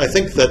algorithms? I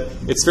think that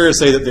it's fair to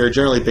say that they're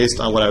generally based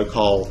on what I would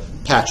call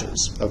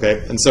patches,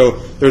 okay? And so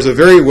there's a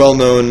very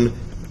well-known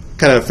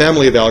kind of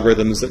family of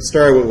algorithms that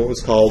started with what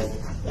was called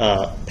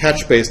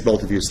patch-based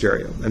multi-view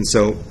stereo. And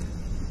so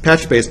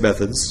patch-based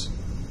methods,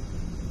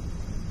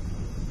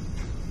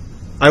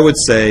 I would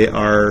say,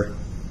 are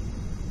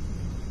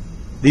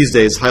these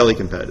days highly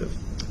competitive.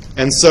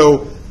 And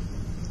so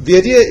the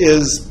idea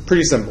is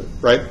pretty simple,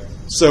 right?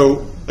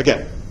 So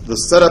again, the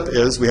setup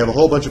is we have a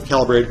whole bunch of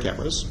calibrated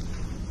cameras,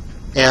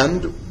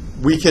 and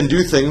we can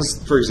do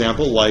things, for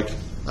example, like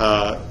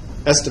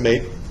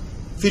estimate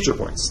feature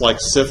points, like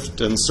sift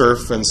and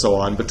surf and so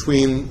on,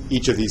 between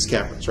each of these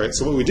cameras, right?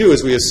 So what we do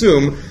is we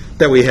assume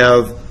that we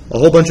have a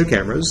whole bunch of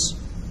cameras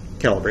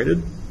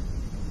calibrated,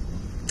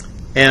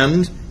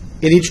 and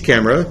in each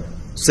camera,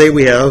 say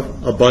we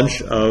have a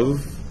bunch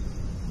of,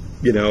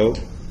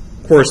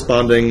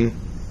 corresponding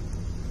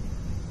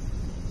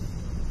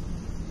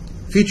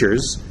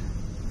features.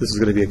 This is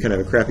going to be a kind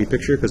of a crappy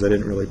picture because I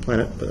didn't really plan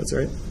it, but that's all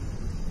right.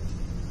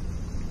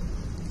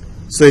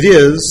 So the idea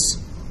is,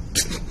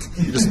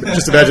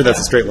 just imagine that's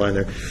a straight line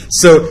there.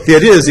 So the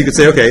idea is you could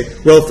say, okay,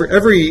 well, for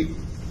every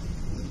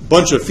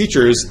bunch of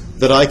features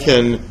that I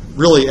can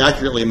really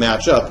accurately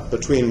match up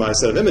between my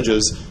set of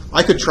images,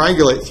 I could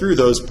triangulate through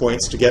those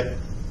points to get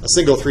a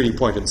single 3D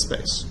point in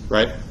space,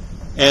 right?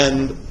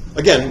 And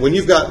again, when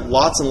you've got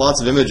lots and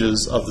lots of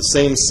images of the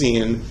same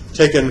scene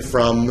taken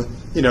from,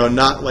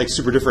 not like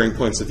super differing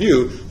points of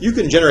view, you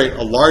can generate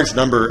a large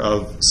number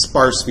of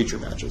sparse feature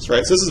matches,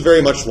 right? So this is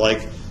very much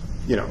like,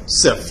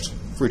 SIFT,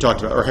 we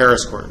talked about, or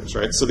Harris corners,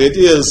 right? So the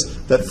idea is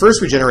that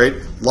first we generate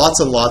lots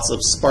and lots of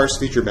sparse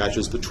feature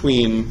matches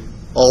between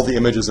all the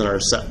images in our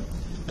set.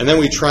 And then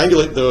we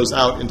triangulate those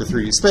out into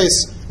 3D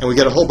space, and we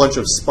get a whole bunch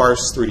of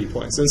sparse 3D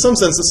points. In some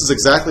sense, this is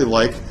exactly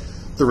like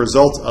the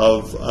result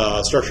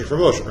of structure for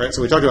motion, right?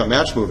 So we talked about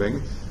match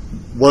moving.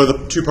 What are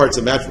the two parts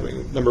of match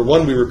moving? Number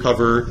one, we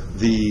recover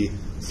the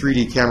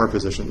 3D camera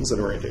positions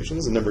and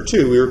orientations, and number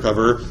two, we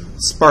recover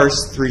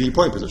sparse 3D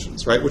point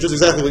positions, right? Which is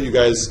exactly what you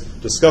guys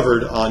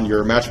discovered on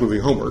your match moving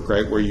homework,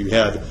 right? Where you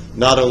had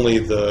not only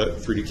the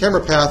 3D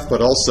camera path,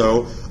 but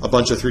also a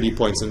bunch of 3D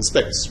points in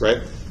space, right?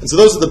 And so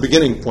those are the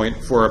beginning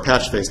point for a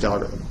patch-based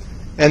algorithm.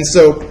 And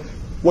so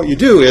what you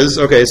do is,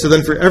 okay, so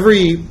then for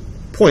every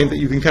point that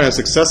you can kind of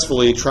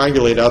successfully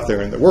triangulate out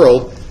there in the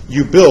world,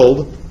 you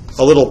build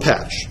a little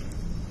patch.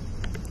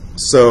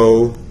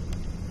 So,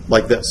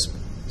 like this.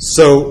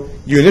 So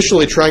you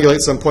initially triangulate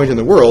some point in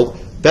the world,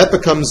 that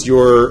becomes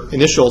your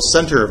initial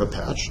center of a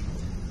patch.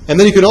 And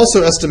then you can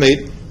also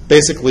estimate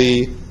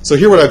basically, so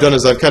here what I've done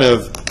is I've kind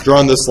of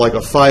drawn this like a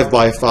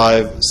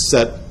 5x5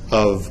 set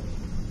of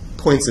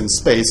points in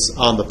space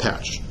on the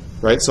patch,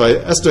 right? So I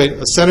estimate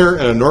a center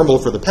and a normal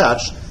for the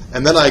patch,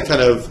 and then I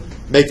kind of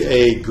make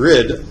a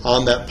grid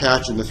on that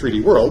patch in the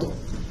 3D world.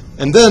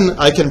 And then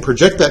I can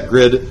project that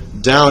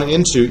grid down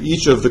into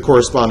each of the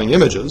corresponding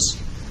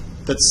images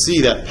that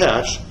see that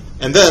patch.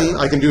 And then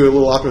I can do a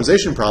little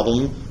optimization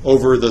problem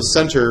over the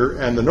center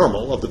and the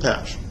normal of the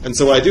patch. And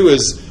so what I do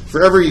is,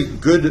 for every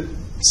good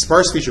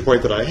sparse feature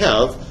point that I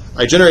have,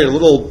 I generate a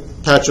little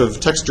patch of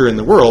texture in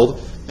the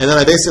world, and then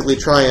I basically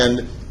try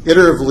and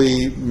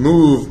iteratively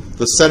move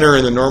the center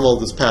and the normal of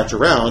this patch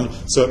around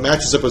so it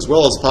matches up as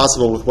well as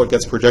possible with what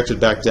gets projected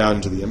back down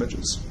into the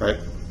images, right?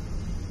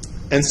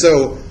 And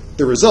so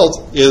the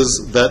result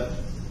is that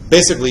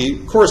basically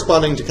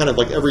corresponding to kind of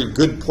like every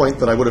good point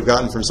that I would have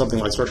gotten from something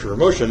like structure for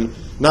motion,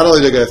 not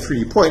only did I get a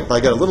 3D point, but I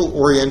got a little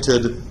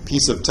oriented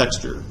piece of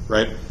texture,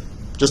 right?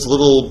 Just a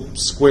little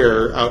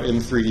square out in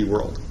 3D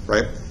world,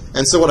 right?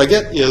 And so what I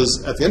get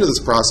is, at the end of this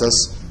process,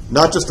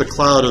 not just a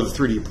cloud of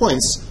 3D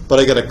points, but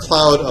I get a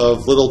cloud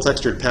of little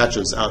textured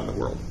patches out in the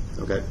world.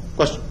 Okay,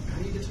 question?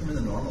 How do you determine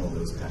the normal of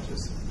those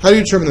patches? How do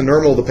you determine the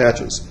normal of the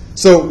patches?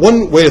 So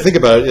one way to think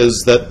about it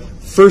is that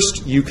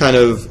first you kind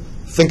of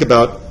think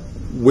about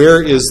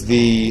where is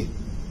the,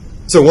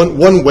 so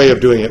one way of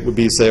doing it would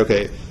be say,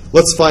 okay,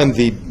 let's find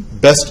the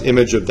best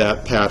image of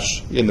that patch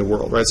in the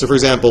world, right? So for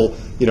example,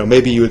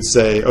 maybe you would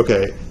say,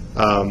 okay,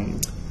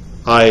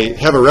 I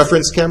have a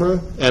reference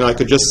camera, and I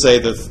could just say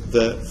that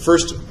the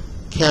first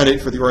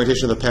candidate for the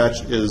orientation of the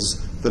patch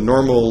is the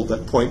normal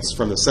that points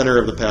from the center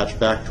of the patch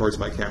back towards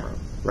my camera,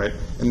 right?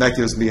 And that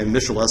gives me an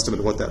initial estimate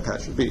of what that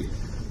patch should be.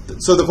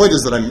 So the point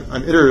is that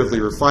I'm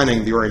iteratively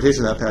refining the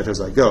orientation of that patch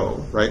as I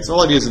go, right? So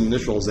all I do is an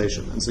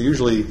initialization. And so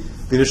usually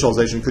the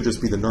initialization could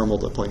just be the normal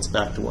that points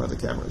back to one of the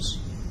cameras.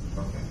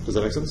 Okay. Does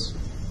that make sense?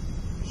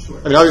 Sure.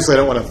 I mean, obviously I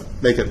don't want to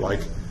make it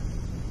like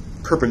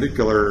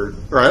perpendicular,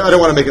 or I don't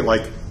want to make it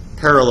like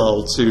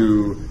parallel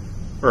to,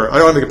 or I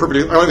don't want to make it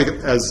perpendicular, I want to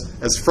make it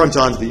as front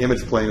on to the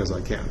image plane as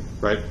I can,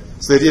 right?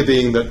 So the idea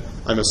being that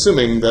I'm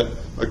assuming that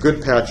a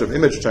good patch of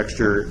image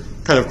texture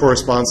kind of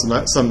corresponds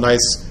to some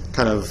nice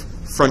kind of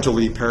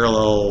frontally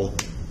parallel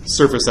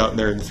surface out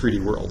there in the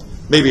 3D world.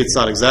 Maybe it's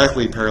not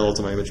exactly parallel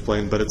to my image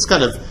plane, but it's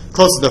kind of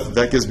close enough that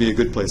that gives me a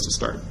good place to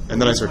start.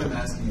 And then I start to... What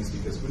I'm asking is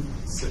because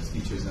wouldn't SIP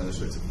features and other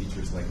sorts of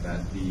features like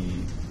that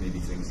be maybe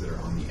things that are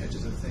on the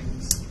edges of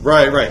things?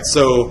 Right.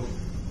 So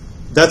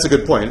that's a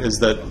good point, is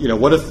that,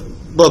 what if...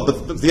 Well,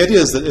 but the idea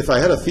is that if I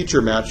had a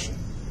feature match,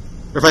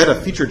 or if I had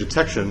a feature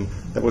detection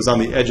that was on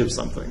the edge of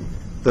something,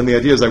 then the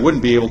idea is I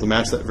wouldn't be able to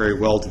match that very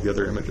well to the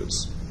other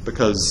images.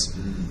 Because,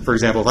 for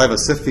example, if I have a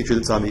SIF feature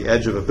that's on the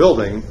edge of a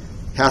building,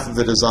 half of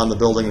it is on the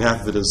building and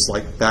half of it is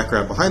like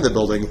background behind the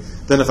building,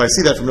 then if I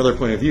see that from another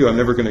point of view, I'm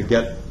never going to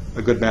get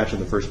a good match in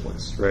the first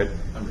place, right?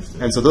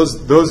 Understood. And so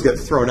those get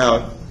thrown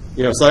out.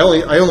 So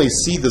I only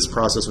see this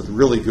process with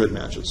really good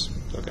matches.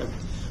 Okay.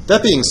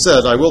 That being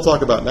said, I will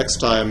talk about next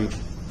time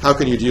how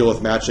can you deal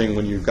with matching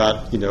when you've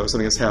got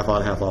something that's half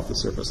on, half off the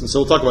surface. And so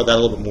we'll talk about that a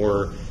little bit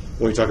more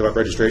when we talk about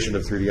registration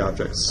of 3D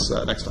objects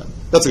next time.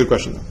 That's a good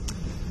question,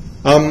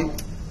 though.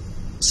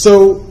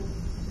 So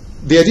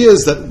the idea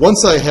is that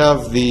once I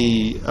have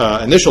the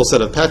initial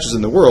set of patches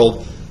in the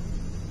world,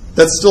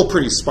 that's still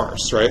pretty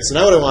sparse, right? So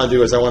now what I want to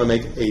do is I want to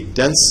make a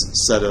dense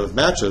set of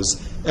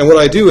matches. And what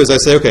I do is I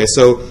say, okay,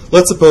 so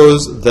let's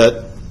suppose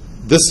that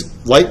this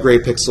light gray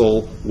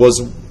pixel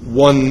was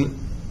one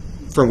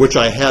from which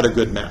I had a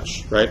good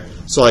match, right?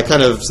 So I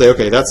kind of say,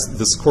 okay, that's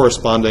this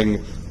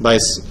corresponding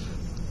nice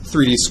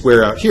 3D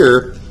square out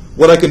here.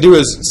 What I can do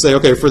is say,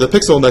 okay, for the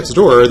pixel next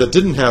door that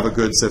didn't have a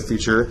good SIF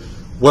feature,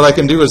 what I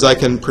can do is I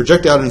can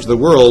project out into the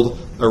world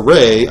a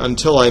ray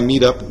until I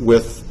meet up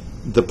with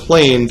the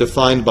plane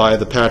defined by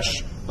the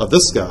patch of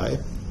this guy.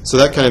 So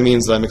that kind of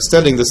means that I'm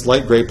extending this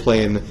light gray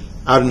plane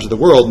out into the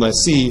world, and I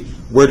see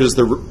where does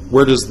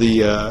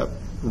the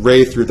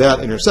ray through that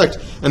intersect,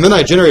 and then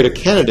I generate a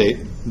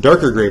candidate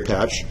darker gray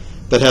patch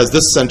that has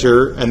this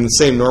center and the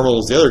same normal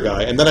as the other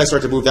guy, and then I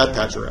start to move that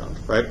patch around,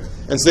 right?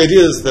 And so the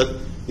idea is that,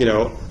 you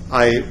know,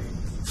 I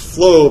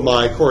flow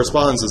my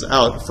correspondences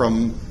out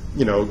from,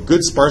 you know,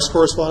 good sparse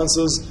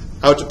correspondences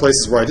out to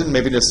places where I didn't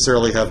maybe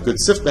necessarily have good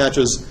SIFT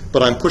matches,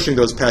 but I'm pushing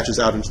those patches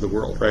out into the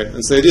world, right?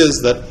 And so the idea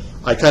is that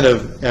I kind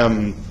of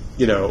am,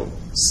 you know,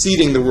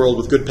 seeding the world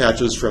with good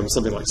patches from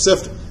something like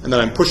SIFT, and then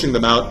I'm pushing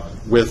them out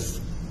with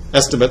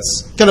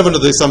estimates, kind of under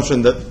the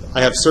assumption that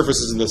I have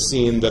surfaces in the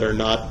scene that are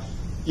not,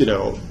 you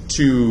know,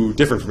 too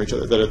different from each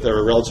other, that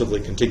they're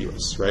relatively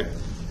contiguous, right?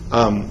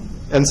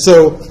 And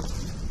so,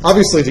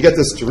 obviously, to get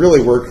this to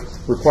really work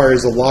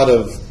requires a lot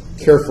of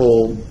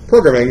careful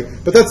programming,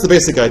 but that's the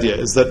basic idea,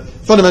 is that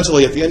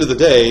fundamentally, at the end of the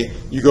day,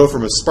 you go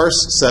from a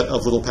sparse set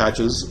of little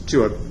patches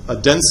to a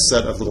dense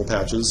set of little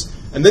patches,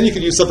 and then you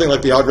can use something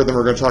like the algorithm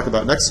we're going to talk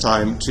about next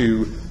time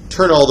to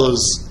turn all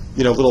those,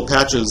 you know, little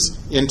patches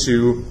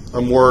into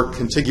a more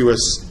contiguous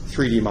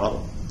 3D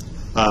model.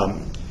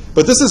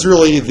 But this is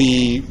really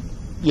the,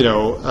 you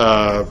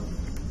know,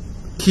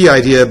 key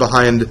idea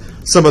behind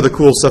some of the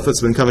cool stuff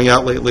that's been coming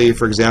out lately.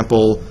 For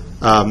example,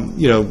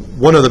 you know,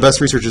 one of the best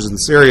researchers in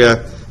this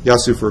area,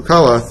 Yasu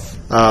Furukawa,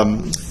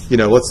 you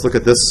know, let's look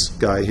at this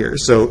guy here.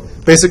 So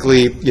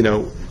basically, you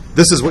know,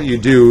 this is what you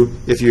do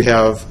if you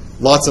have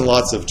lots and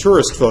lots of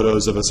tourist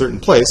photos of a certain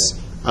place.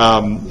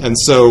 And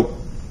so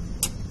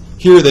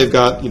here they've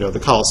got, you know, the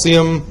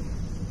Colosseum,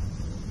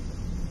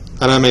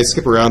 and I may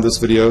skip around this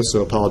video,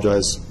 so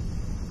apologize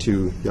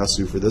to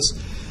Yasu for this.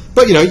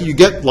 But, you know, you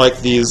get like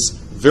these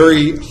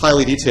very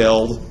highly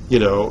detailed, you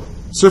know,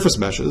 surface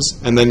meshes,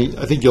 and then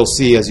I think you'll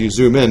see as you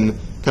zoom in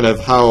kind of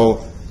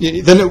how,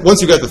 then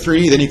once you've got the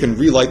 3D, then you can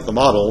relight the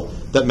model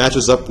that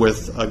matches up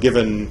with a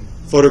given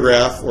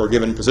photograph or a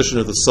given position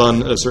of the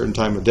sun at a certain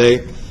time of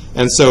day.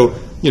 And so,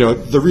 you know,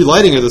 the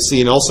relighting of the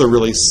scene also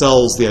really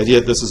sells the idea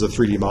that this is a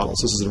 3D model.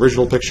 So this is an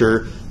original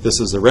picture, this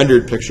is a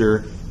rendered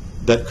picture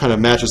that kind of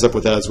matches up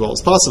with that as well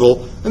as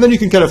possible. And then you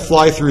can kind of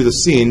fly through the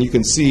scene, you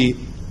can see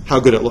how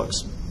good it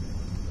looks.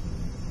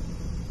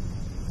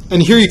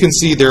 And here you can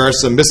see there are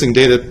some missing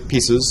data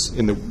pieces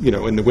in the, you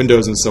know, in the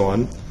windows and so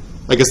on.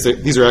 I guess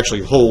these are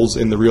actually holes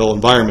in the real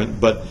environment,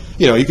 but,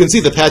 you know, you can see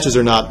the patches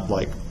are not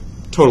like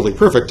totally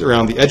perfect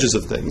around the edges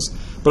of things,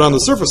 but on the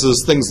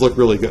surfaces things look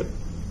really good.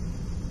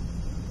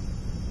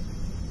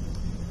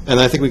 And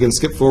I think we can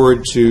skip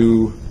forward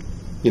to,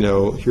 you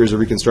know, here's a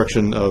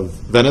reconstruction of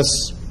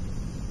Venice.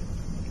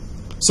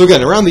 So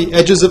again, around the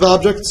edges of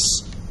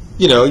objects,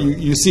 you know,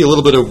 you see a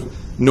little bit of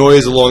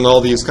noise along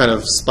all these kind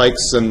of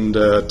spikes and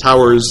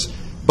towers,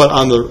 but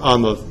on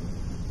the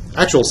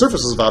actual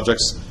surfaces of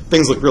objects,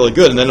 things look really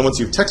good. And then once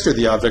you've textured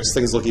the objects,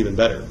 things look even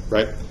better,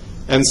 right?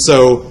 And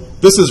so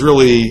this is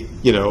really,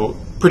 you know,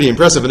 pretty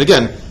impressive. And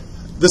again,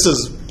 this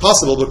is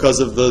possible because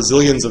of the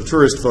zillions of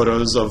tourist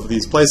photos of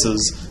these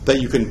places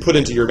that you can put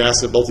into your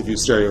massive multiview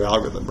stereo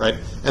algorithm, right?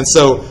 And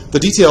so the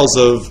details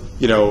of,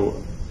 you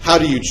know, how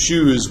do you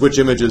choose which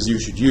images you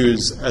should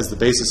use as the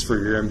basis for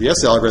your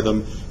MVS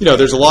algorithm, you know,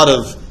 there's a lot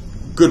of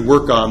good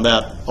work on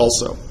that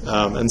also.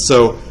 And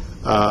so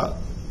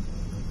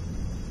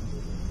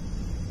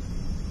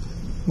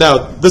now,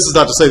 this is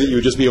not to say that you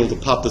would just be able to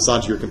pop this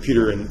onto your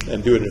computer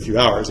and do it in a few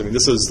hours. I mean,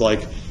 this is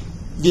like,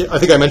 I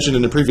think I mentioned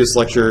in a previous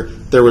lecture,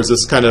 there was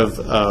this kind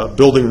of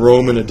building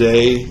Rome in a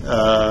day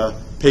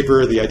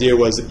paper. The idea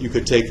was that you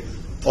could take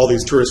all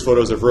these tourist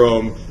photos of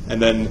Rome,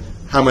 and then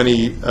how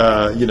many,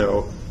 you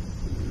know,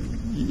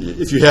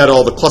 if you had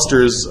all the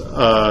clusters,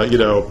 you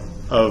know,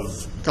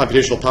 of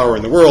computational power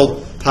in the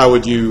world, how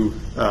would you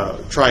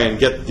try and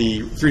get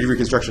the 3D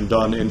reconstruction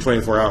done in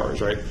 24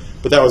 hours, right?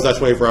 But that was not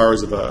 24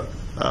 hours of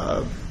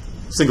a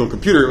single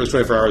computer, it was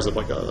 24 hours of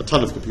like a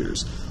ton of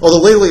computers. Although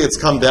lately it's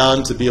come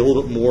down to be a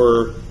little bit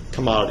more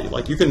commodity.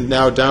 Like you can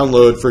now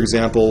download, for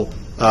example,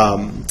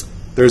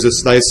 there's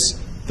this nice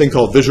thing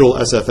called Visual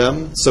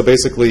SFM. So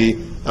basically,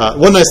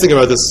 one nice thing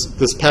about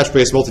this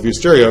patch-based multiview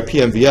stereo,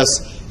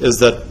 PMVS, is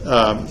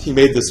that he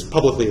made this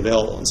publicly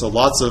available. And so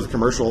lots of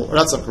commercial, or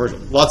not some commercial,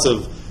 lots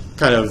of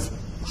kind of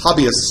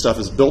hobbyist stuff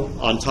is built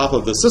on top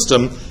of the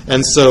system.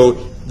 And so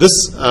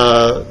this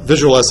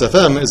Visual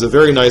SFM is a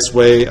very nice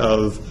way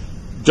of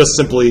just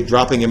simply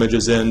dropping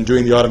images in,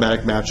 doing the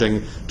automatic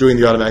matching, doing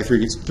the automatic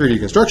 3D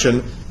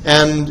construction.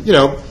 And, you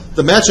know,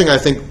 the matching, I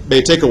think,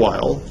 may take a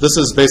while. This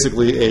is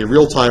basically a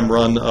real-time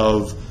run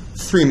of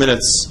 3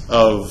 minutes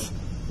of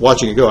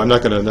watching it go. I'm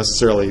not going to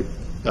necessarily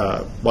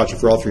watch it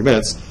for all 3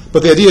 minutes.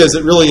 But the idea is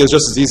it really is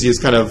just as easy as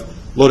kind of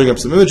loading up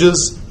some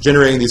images,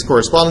 generating these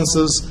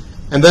correspondences,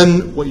 and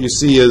then what you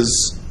see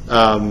is,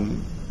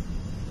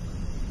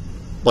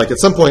 like at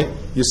some point,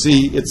 you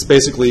see it's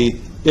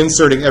basically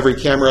inserting every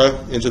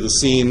camera into the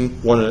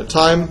scene one at a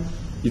time.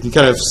 You can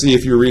kind of see,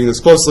 if you're reading this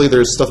closely,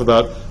 there's stuff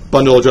about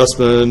bundle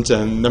adjustment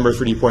and number of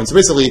 3D points. So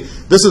basically,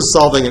 this is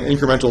solving an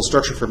incremental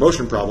structure for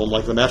motion problem,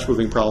 like the match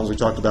moving problems we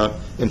talked about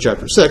in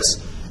Chapter 6.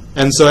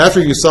 And so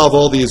after you solve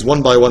all these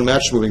one-by-one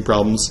match moving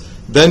problems,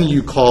 then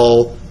you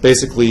call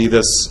basically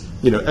this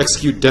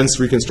execute dense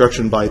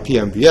reconstruction by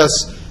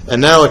PMVS,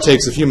 and now it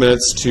takes a few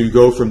minutes to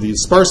go from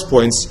these sparse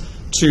points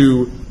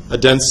to a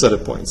dense set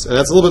of points. And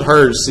that's a little bit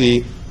harder to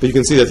see, but you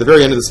can see that at the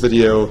very end of this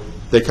video,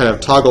 they kind of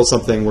toggle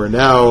something where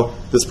now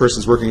this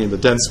person's working in the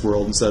dense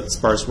world instead of the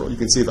sparse world. You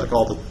can see like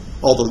all the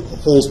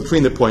holes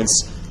between the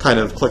points kind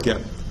of click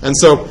in. And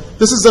so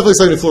this is definitely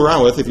something to fool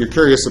around with if you're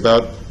curious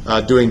about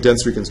doing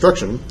dense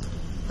reconstruction.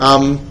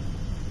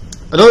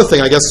 Another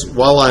thing, I guess,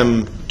 while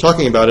I'm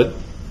talking about it,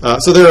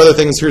 so there are other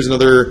things. Here's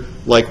another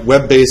like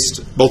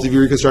web-based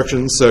multi-view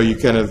reconstruction. So you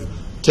kind of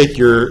take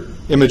your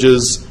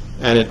images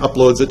and it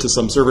uploads it to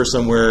some server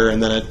somewhere,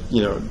 and then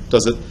it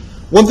does it.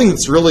 One thing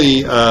that's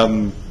really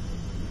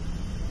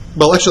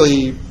well,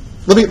 actually,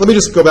 let me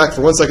just go back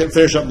for 1 second,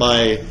 finish up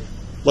my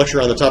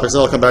lecture on the topics,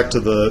 and I'll come back to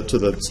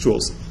the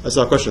tools. I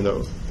saw a question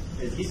though.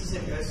 Is these the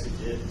same guys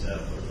who did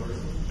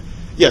phototourism?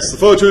 Yes, the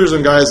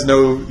phototourism guys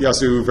know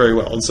Yasu very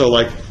well, and so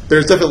like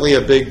there's definitely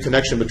a big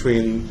connection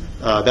between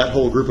that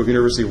whole group of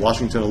University of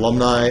Washington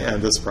alumni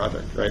and this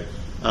project, right?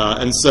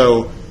 And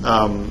so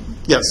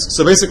yes,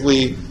 so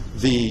basically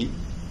the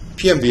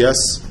PMVS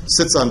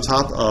sits on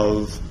top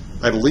of,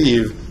 I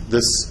believe,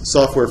 this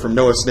software from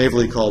Noah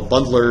Snavely called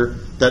Bundler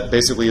that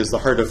basically is the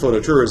heart of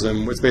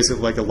phototourism. It's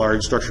basically like a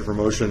large structure for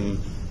motion,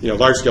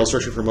 large-scale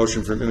structure for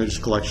motion from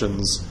image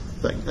collections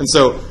thing. And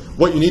so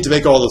what you need to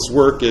make all this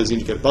work is you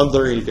need to get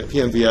Bundler, you need to get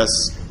PMVS,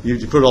 you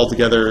need to put it all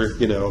together,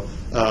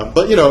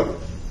 but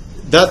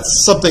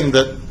that's something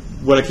that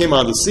when it came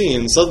on the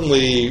scene,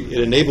 suddenly it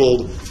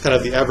enabled kind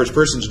of the average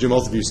person to do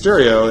multi-view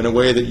stereo in a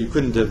way that you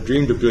couldn't have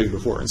dreamed of doing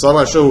before. And so I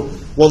want to show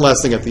one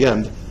last thing at the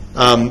end.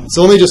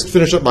 So let me just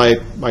finish up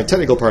my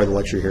technical part of the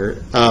lecture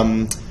here.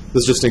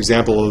 This is just an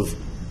example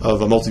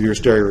of a multi-view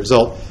stereo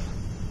result.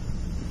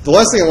 The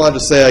last thing I wanted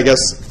to say, I guess,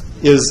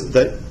 is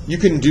that you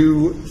can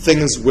do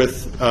things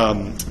with,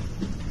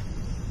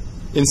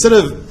 instead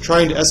of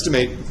trying to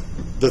estimate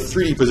the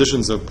 3D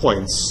positions of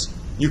points,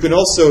 you can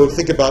also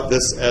think about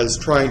this as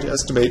trying to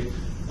estimate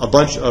a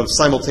bunch of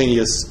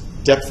simultaneous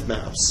depth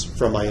maps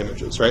from my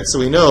images, right? So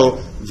we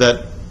know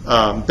that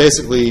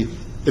basically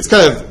it's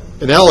kind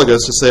of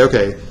analogous to say,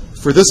 okay,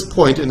 for this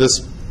point in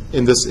this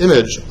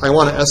image, I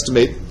want to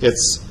estimate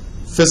its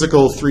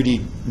physical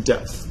 3D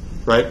depth,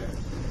 right?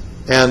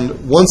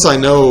 And once I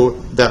know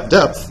that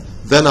depth,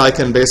 then I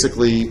can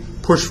basically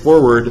push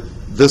forward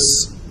this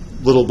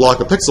little block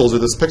of pixels or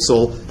this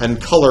pixel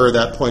and color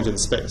that point in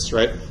space,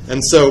 right?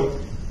 And so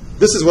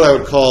this is what I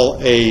would call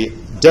a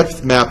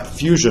depth map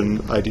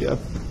fusion idea.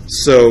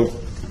 So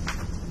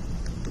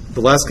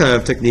the last kind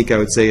of technique I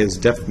would say is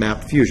depth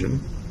map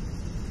fusion.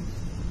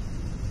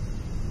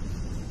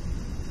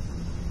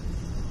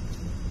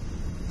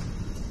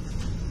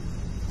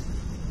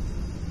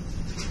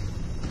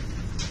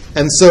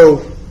 And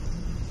so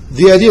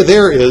the idea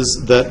there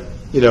is that,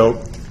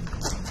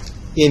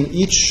 in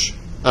each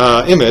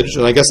image,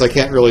 and I guess I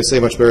can't really say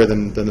much better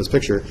than this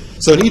picture.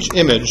 So in each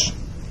image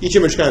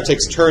kind of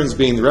takes turns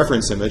being the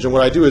reference image. And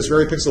what I do is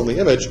for every pixel in the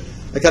image,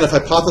 I kind of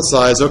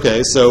hypothesize,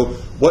 okay, so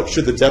what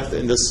should the depth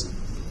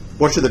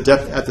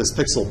at this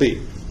pixel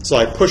be? So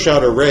I push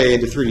out a ray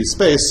into 3D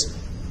space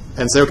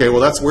and say, okay,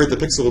 well, that's where the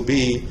pixel will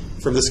be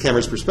from this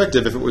camera's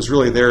perspective if it was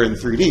really there in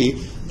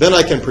 3D. Then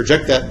I can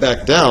project that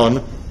back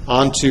down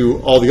onto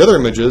all the other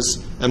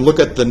images and look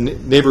at the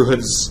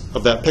neighborhoods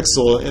of that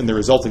pixel in the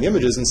resulting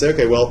images and say,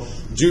 okay, well,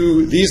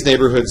 do these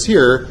neighborhoods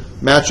here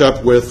match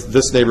up with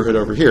this neighborhood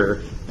over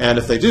here? And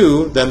if they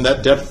do, then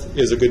that depth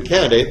is a good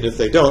candidate. And if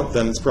they don't,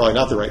 then it's probably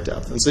not the right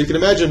depth. And so you can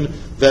imagine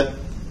that,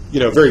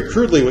 very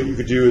crudely what you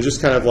could do is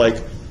just kind of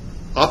like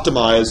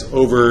optimize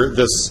over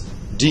this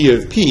d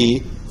of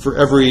p for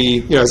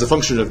every, as a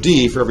function of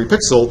d for every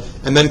pixel,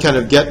 and then kind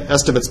of get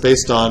estimates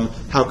based on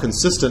how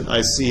consistent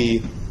I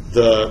see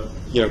the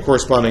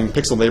corresponding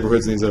pixel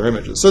neighborhoods in these other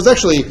images. So it's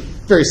actually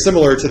very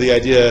similar to the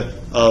idea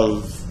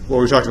of what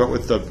we talked about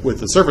with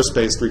the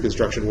surface-based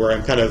reconstruction, where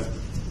I'm kind of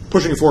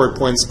pushing forward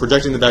points,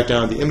 projecting them back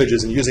down to the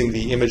images, and using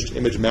the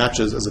image-to-image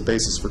matches as a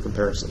basis for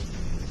comparison.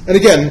 And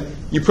again,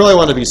 you probably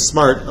want to be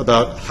smart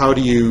about how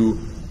do you,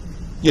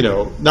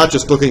 not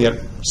just looking at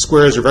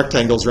squares or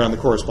rectangles around the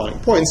corresponding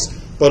points,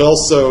 but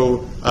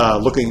also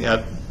looking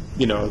at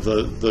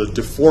the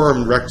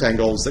deformed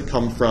rectangles that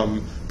come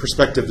from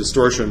perspective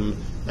distortion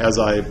as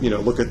I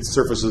look at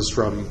surfaces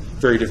from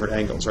very different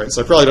angles, right?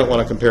 So I probably don't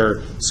want to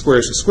compare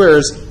squares to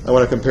squares. I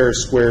want to compare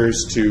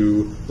squares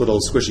to little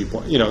squishy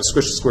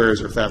squished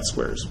squares or fat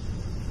squares,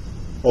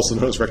 also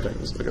known as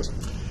rectangles, I guess.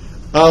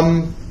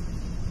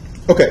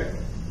 Okay,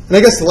 and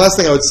I guess the last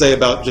thing I would say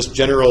about just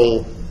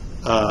general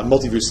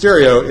multi-view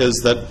stereo is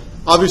that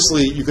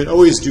obviously you can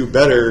always do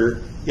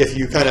better if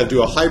you kind of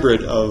do a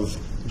hybrid of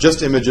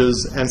just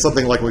images and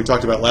something like what we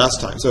talked about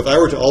last time. So if I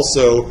were to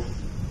also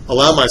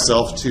allow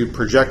myself to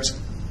project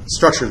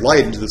structured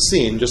light into the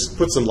scene, just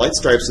put some light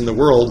stripes in the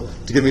world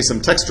to give me some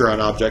texture on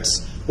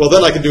objects, well,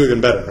 then I can do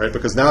even better, right?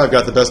 Because now I've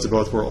got the best of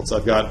both worlds.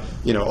 I've got,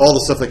 all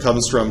the stuff that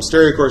comes from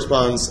stereo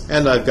corresponds,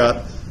 and I've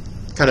got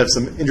kind of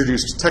some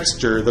introduced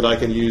texture that I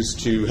can use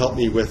to help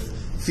me with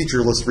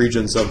featureless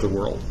regions of the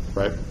world,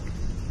 right?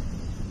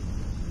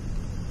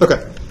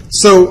 Okay,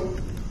 so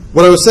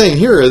what I was saying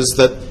here is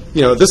that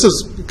this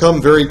has become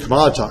very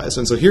commoditized,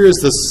 and so here is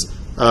this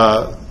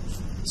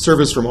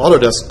service from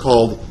Autodesk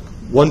called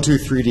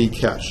 123D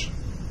Cache.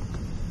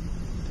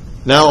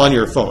 Now on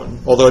your phone,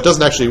 although it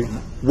doesn't actually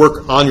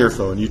work on your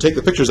phone. You take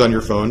the pictures on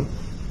your phone,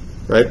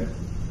 right?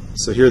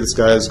 So here this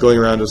guy is going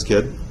around his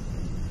kid.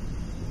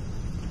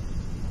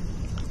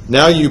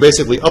 Now you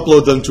basically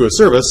upload them to a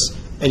service,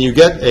 and you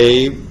get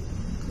a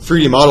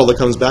 3D model that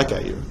comes back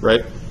at you,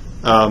 right?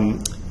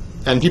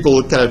 And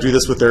people kind of do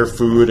this with their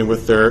food and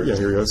with their,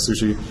 here we go,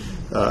 sushi,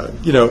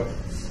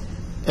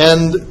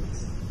 and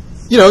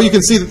you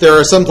can see that there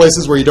are some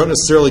places where you don't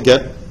necessarily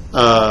get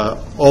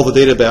all the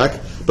data back,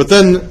 but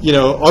then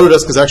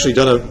Autodesk has actually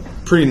done a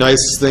pretty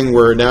nice thing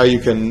where now you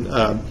can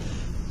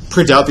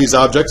print out these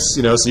objects,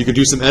 so you can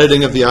do some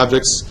editing of the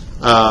objects,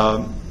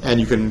 and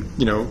you can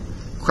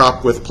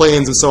crop with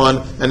planes and so on,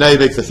 and now you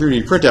make the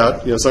 3D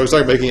printout. So I was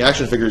talking about making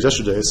action figures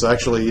yesterday, so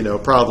actually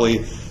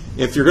probably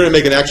if you're going to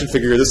make an action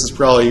figure, this is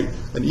probably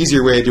an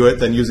easier way to do it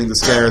than using the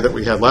scanner that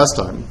we had last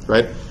time,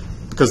 right?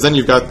 Because then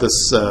you've got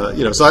this, so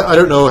I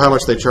don't know how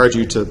much they charge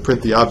you to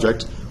print the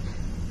object,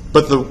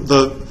 but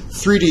the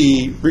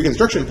 3D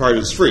reconstruction part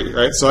is free,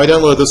 right? So I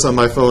downloaded this on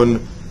my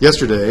phone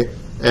yesterday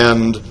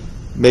and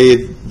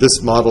made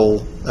this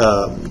model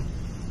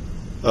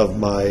of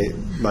my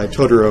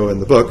Totoro in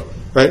the book,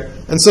 right?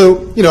 And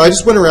so, I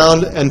just went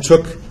around and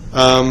took,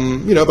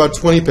 about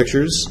 20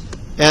 pictures,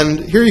 and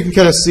here you can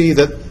kind of see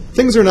that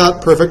things are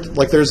not perfect.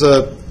 Like there's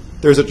a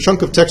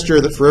chunk of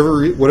texture that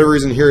for whatever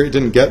reason here it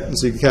didn't get, and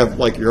so you can kind of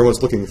like you're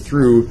almost looking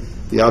through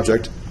the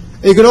object.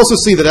 And you can also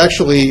see that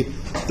actually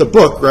the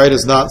book, right,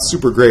 is not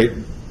super great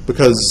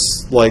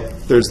because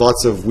like there's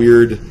lots of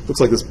weird. Looks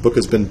like this book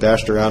has been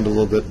bashed around a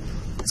little bit.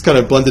 It's kind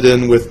of blended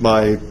in with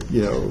my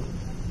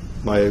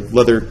my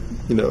leather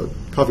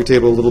coffee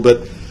table a little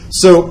bit.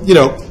 So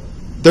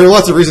there are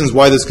lots of reasons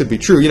why this could be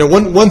true.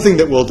 One thing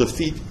that will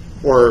defeat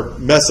or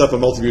mess up a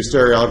multiview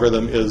stereo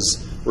algorithm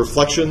is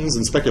reflections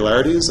and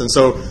specularities. And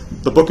so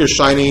the book is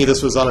shiny.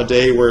 This was on a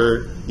day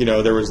where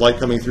there was light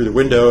coming through the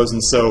windows,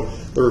 and so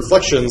the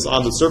reflections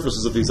on the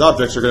surfaces of these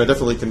objects are going to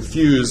definitely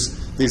confuse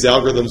these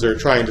algorithms that are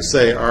trying to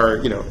say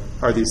are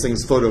these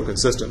things photo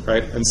consistent,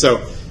 right? And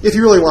so if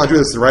you really want to do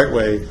this the right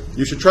way,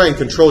 you should try and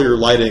control your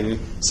lighting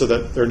so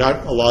that there are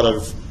not a lot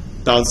of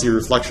bouncy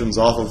reflections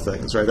off of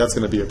things, right? That's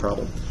going to be a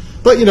problem.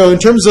 But in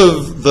terms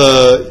of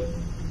the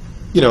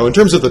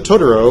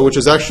Totoro, which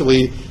is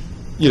actually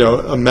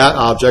a matte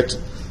object,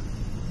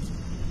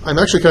 I'm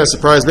actually kind of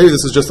surprised. Maybe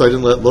this is just I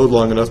didn't let it load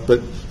long enough,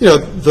 but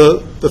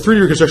the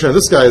 3D reconstruction of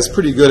this guy is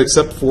pretty good,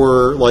 except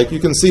for like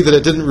you can see that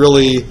it didn't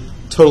really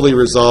totally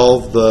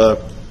resolve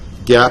the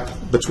gap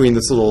between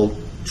this little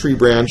tree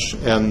branch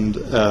and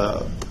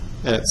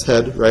its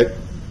head, right?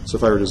 So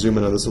if I were to zoom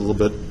in on this a little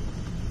bit,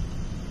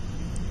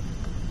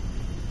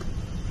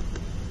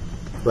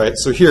 right?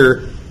 So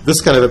here,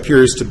 this kind of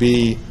appears to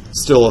be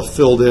still a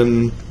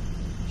filled-in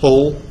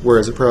hole,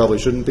 whereas it probably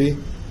shouldn't be.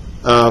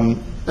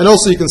 And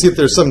also you can see that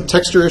there's some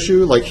texture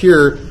issue. Like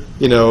here,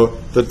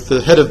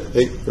 the head of,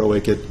 hey, go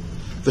away, kid.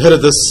 The head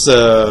of this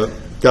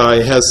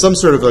guy has some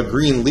sort of a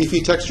green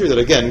leafy texture that,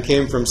 again,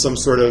 came from some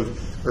sort of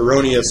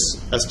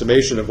erroneous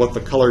estimation of what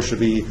the color should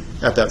be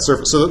at that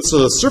surface. So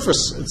the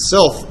surface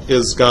itself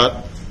has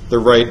got the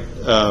right,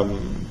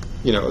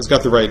 it's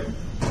got the right,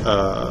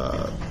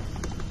 I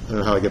don't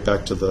know how I get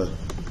back to the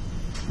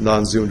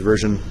non-zoomed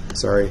version.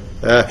 Sorry.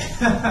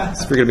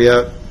 It's freaking me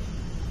out.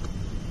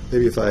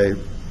 Maybe if I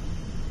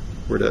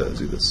were to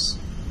do this.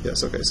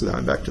 Yes, okay, so now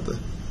I'm back to the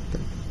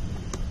thing.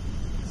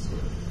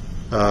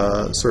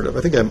 Sort of.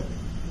 I think I'm,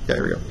 yeah,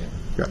 here we go.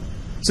 Yeah.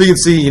 So you can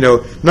see,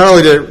 not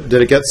only did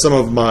it get some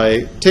of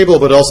my table,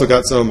 but it also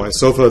got some of my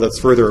sofa that's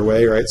further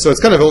away, right? So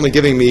it's kind of only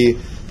giving me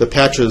the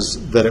patches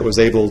that it was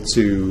able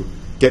to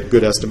get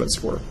good estimates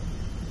for.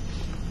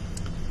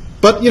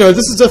 But,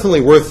 this is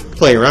definitely worth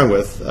playing around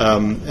with.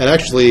 And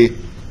actually,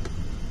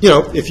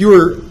 if you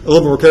were a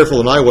little more careful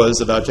than I was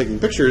about taking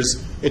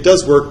pictures, it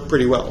does work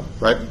pretty well,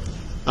 right?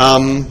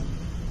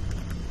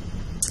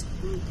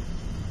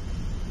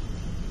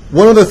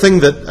 One other thing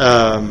that,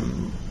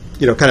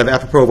 kind of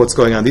apropos of what's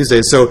going on these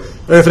days. So I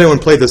don't know if anyone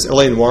played this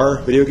L.A.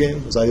 Noire video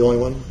game. Was I the only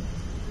one?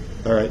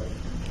 All right.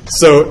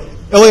 So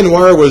L.A.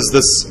 Noire was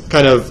this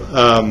kind of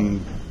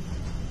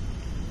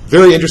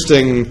very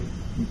interesting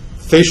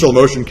facial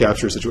motion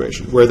capture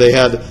situation where they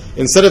had,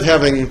 instead of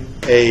having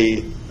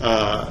a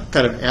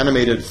kind of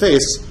animated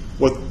face,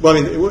 it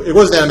wasn't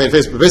an animated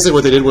face, but basically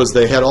what they did was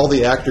they had all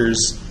the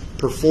actors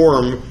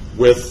perform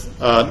with,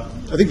 I'll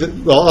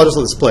just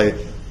let this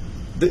play.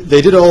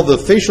 They did all the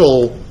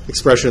facial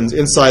expressions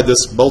inside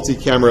this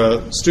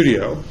multi-camera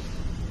studio.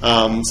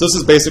 So this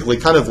is basically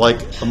kind of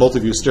like a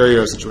multiview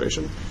stereo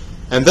situation.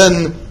 And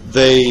then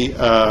they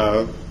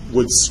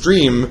would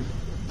stream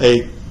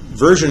a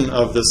version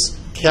of this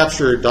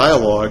captured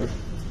dialogue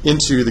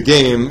into the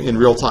game in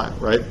real time,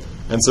 right?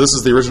 And so this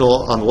is the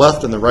original on the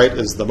left, and the right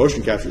is the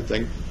motion captured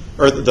thing,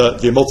 or the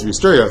multiview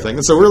stereo thing.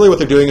 And so really what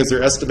they're doing is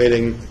they're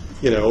estimating,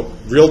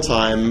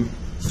 real-time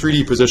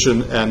 3D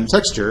position and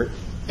texture.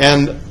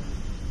 And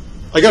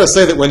I got to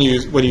say that when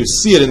you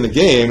see it in the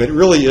game, it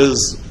really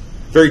is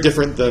very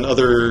different than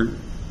other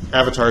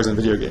avatars in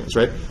video games,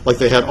 right? Like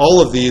they had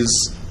all of these.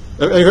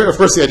 Of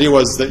course, the idea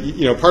was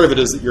that part of it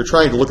is that you're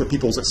trying to look at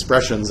people's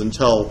expressions and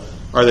tell,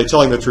 are they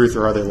telling the truth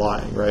or are they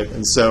lying, right?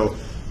 And so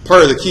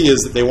part of the key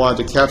is that they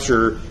wanted to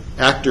capture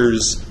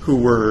actors who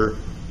were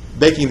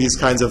making these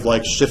kinds of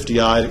like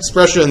shifty-eyed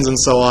expressions and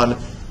so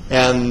on,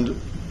 and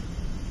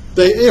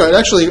they, it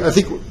actually I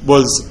think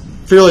was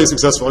fairly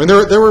successful. I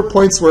mean, there were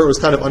points where it was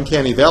kind of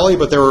uncanny valley,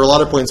 but there were a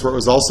lot of points where it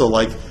was also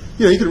like,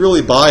 you could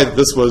really buy that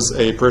this was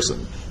a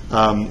person.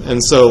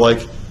 And so,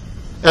 like,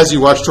 as you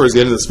watch towards the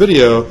end of this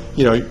video,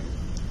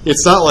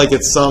 it's not like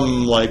it's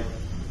some like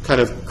kind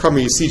of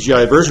crummy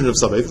CGI version of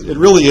something. It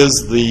really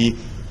is the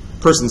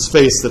person's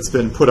face that's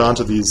been put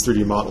onto these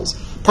 3D models.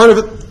 Part of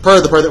the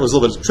part that was a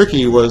little bit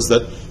tricky was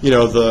that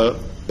the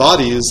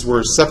bodies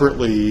were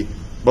separately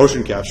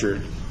motion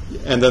captured,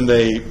 and then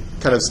they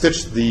kind of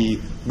stitched the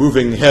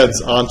moving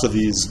heads onto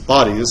these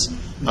bodies,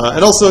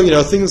 and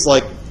also things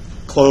like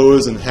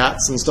clothes and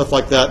hats and stuff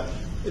like that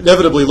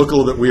inevitably look a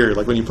little bit weird.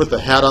 Like when you put the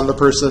hat on the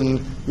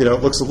person, it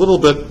looks a little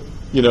bit,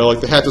 like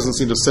the hat doesn't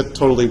seem to sit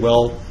totally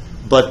well.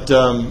 But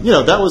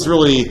that was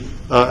really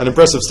an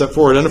impressive step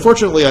forward. And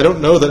unfortunately, I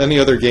don't know that any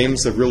other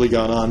games have really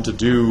gone on to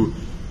do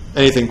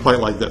anything quite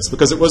like this,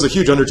 because it was a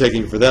huge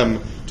undertaking for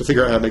them to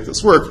figure out how to make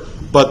this work.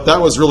 But that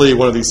was really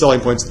one of the selling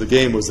points of the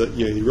game, was that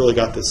you really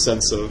got this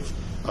sense of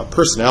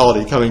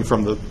personality coming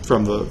from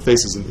the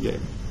faces in the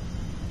game.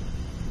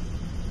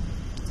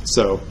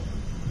 So,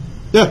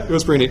 yeah, it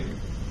was pretty neat.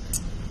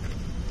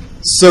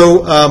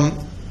 So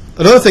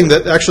another thing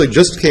that actually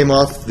just came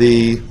off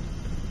the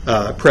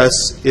press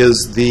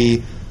is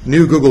the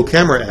new Google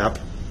Camera app,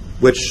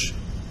 which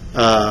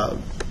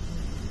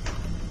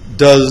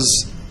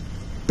does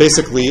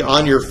basically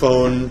on your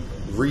phone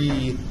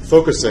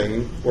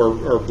refocusing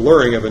or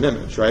blurring of an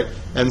image, right?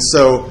 And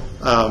so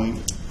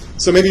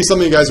so maybe some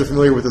of you guys are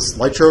familiar with this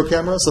Litro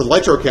camera. So the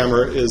Litro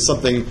camera is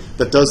something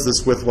that does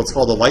this with what's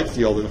called a light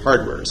field in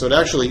hardware. So it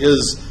actually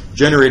is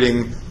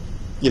generating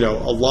a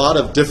lot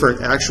of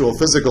different actual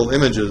physical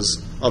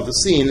images of the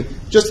scene,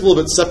 just a little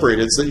bit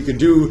separated, so that you can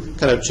do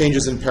kind of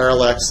changes in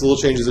parallax, little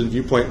changes in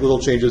viewpoint, little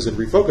changes in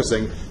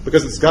refocusing,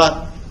 because it's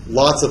got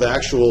lots of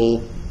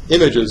actual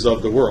images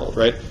of the world,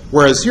 right?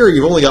 Whereas here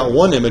you've only got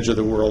one image of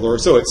the world, or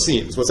so it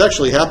seems. What's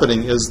actually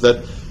happening is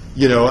that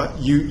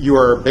you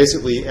are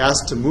basically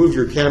asked to move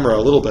your camera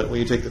a little bit when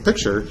you take the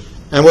picture,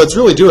 and what it's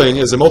really doing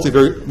is a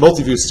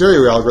multiview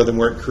stereo algorithm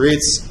where it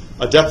creates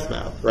a depth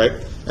map, right?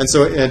 And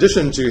so in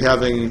addition to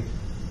having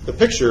the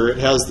picture, it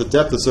has the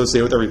depth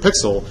associated with every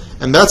pixel,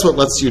 and that's what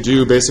lets you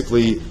do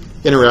basically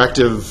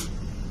interactive,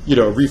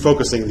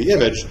 refocusing of the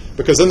image,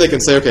 because then they can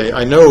say, okay,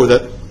 I know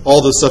that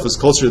all this stuff is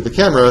closer to the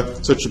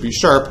camera, so it should be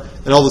sharp,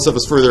 and all this stuff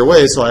is further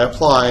away, so I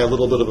apply a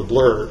little bit of a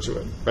blur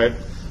to it, right?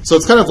 So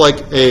it's kind of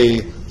like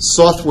a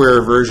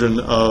software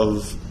version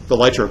of the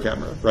Litro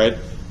camera, right?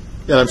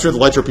 And I'm sure the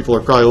Litro people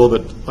are probably a little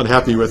bit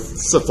unhappy with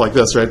stuff like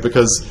this, right?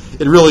 Because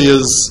it really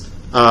is,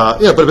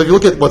 but if you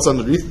look at what's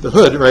underneath the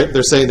hood, right,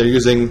 they're saying they're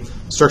using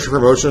structure for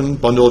motion,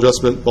 bundle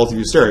adjustment,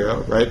 multiview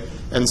stereo, right?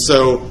 And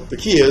so the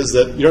key is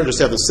that you don't just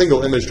have a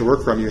single image to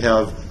work from, you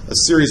have a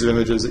series of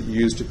images that you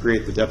use to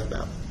create the depth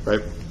map,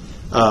 right?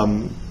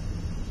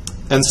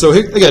 And so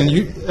again,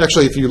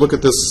 actually, if you look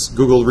at this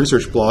Google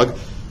research blog,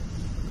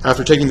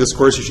 after taking this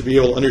course, you should be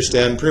able to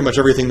understand pretty much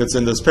everything that's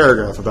in this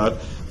paragraph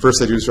about, first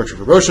they do structure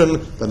for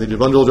motion, then they do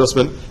bundle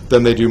adjustment,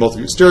 then they do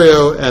multiview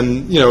stereo,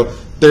 and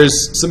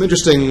there's some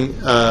interesting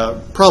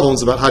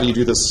problems about how do you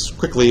do this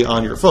quickly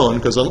on your phone,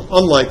 because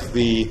unlike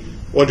the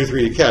 1, 2,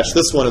 3 catch,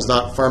 this one is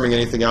not farming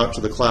anything out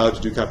to the cloud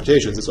to do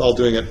computations. It's all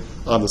doing it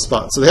on the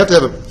spot. So they have to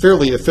have a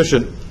fairly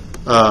efficient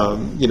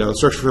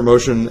structure for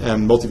motion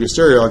and multiview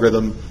stereo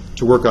algorithm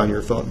to work on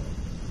your phone.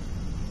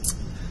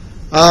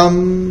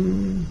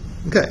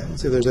 Okay,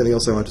 let's see if there's anything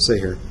else I want to say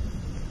here.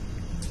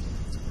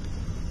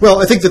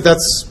 Well, I think that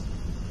that's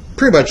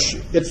pretty much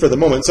it for the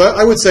moment. So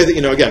I would say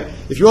that, again,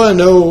 if you want to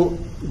know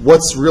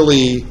what's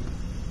really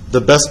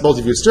the best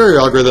multiview stereo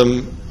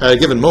algorithm at a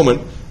given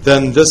moment,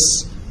 then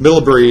this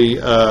Middlebury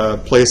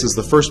place is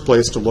the first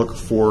place to look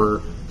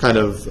for kind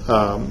of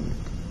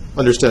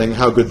understanding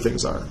how good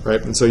things are,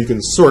 right? And so you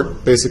can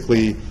sort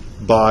basically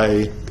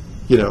by,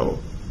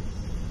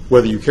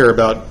 whether you care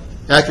about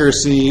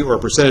accuracy or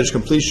percentage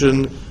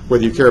completion,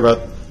 whether you care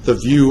about the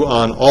view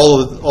on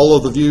all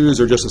of the views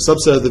or just a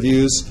subset of the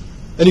views.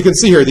 And you can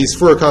see here these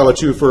Furukawa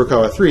 2,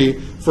 Furukawa 3.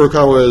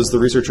 Furukawa is the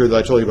researcher that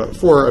I told you about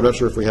before. I'm not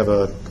sure if we have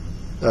a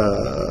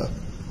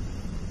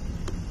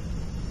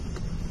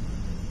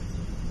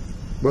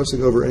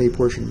mousing over any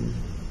portion.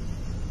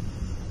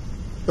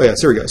 Oh yeah,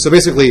 so here we go. So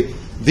basically,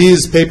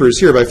 these papers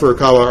here by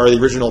Furukawa are the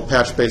original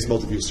patch-based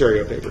multiview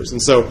stereo papers.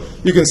 And so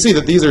you can see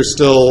that these are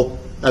still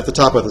at the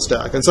top of the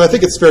stack. And so I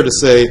think it's fair to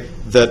say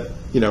that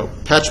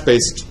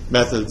patch-based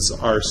methods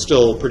are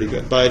still pretty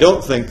good. But I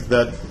don't think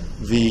that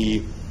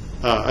the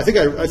I think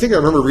I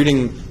remember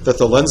reading that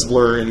the lens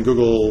blur in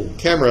Google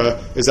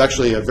Camera is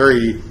actually a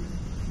very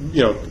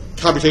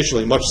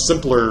computationally much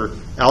simpler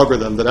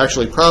algorithm that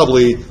actually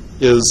probably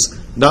is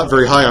not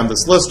very high on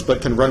this list,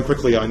 but can run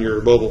quickly on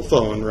your mobile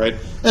phone, right?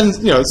 And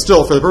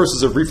still, for the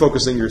purposes of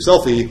refocusing your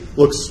selfie,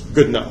 looks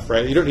good enough,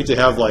 right? You don't need to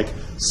have like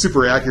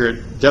super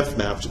accurate depth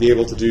map to be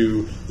able to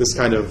do this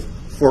kind of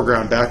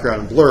foreground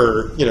background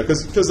blur,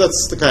 because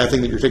that's the kind of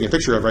thing that you're taking a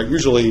picture of, right?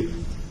 Usually,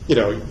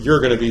 you're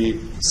going to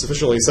be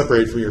sufficiently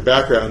separated from your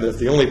background that if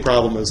the only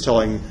problem is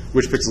telling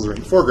which pixels are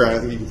in the foreground, I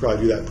think you can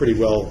probably do that pretty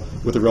well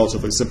with a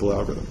relatively simple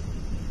algorithm.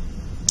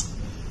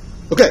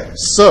 Okay,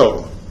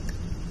 so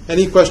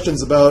any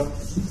questions about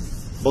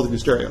Multiview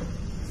Stereo?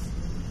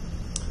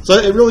 So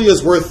it really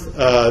is worth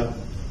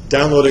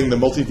downloading the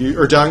Multiview,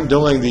 or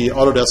downloading the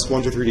Autodesk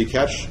 123D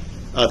Catch.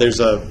 There's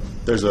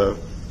a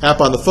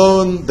app on the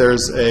phone.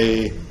 There's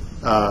a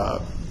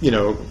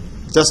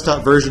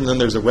desktop version, and then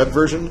there's a web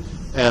version.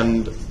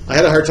 And I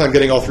had a hard time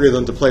getting all three of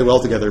them to play well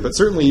together, but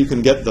certainly you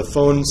can get the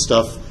phone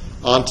stuff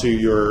onto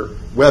your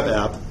web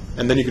app,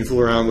 and then you can fool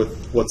around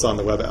with what's on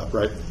the web app,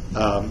 right?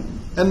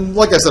 And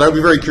like I said, I would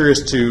be very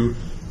curious to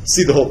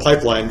see the whole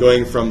pipeline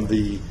going from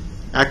the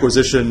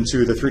acquisition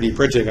to the 3D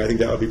printing. I think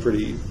that would be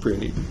pretty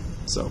neat.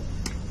 So,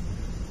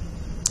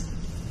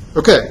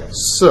 okay,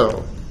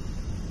 so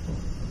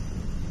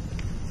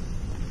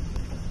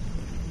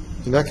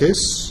in that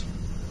case,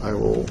 I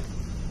will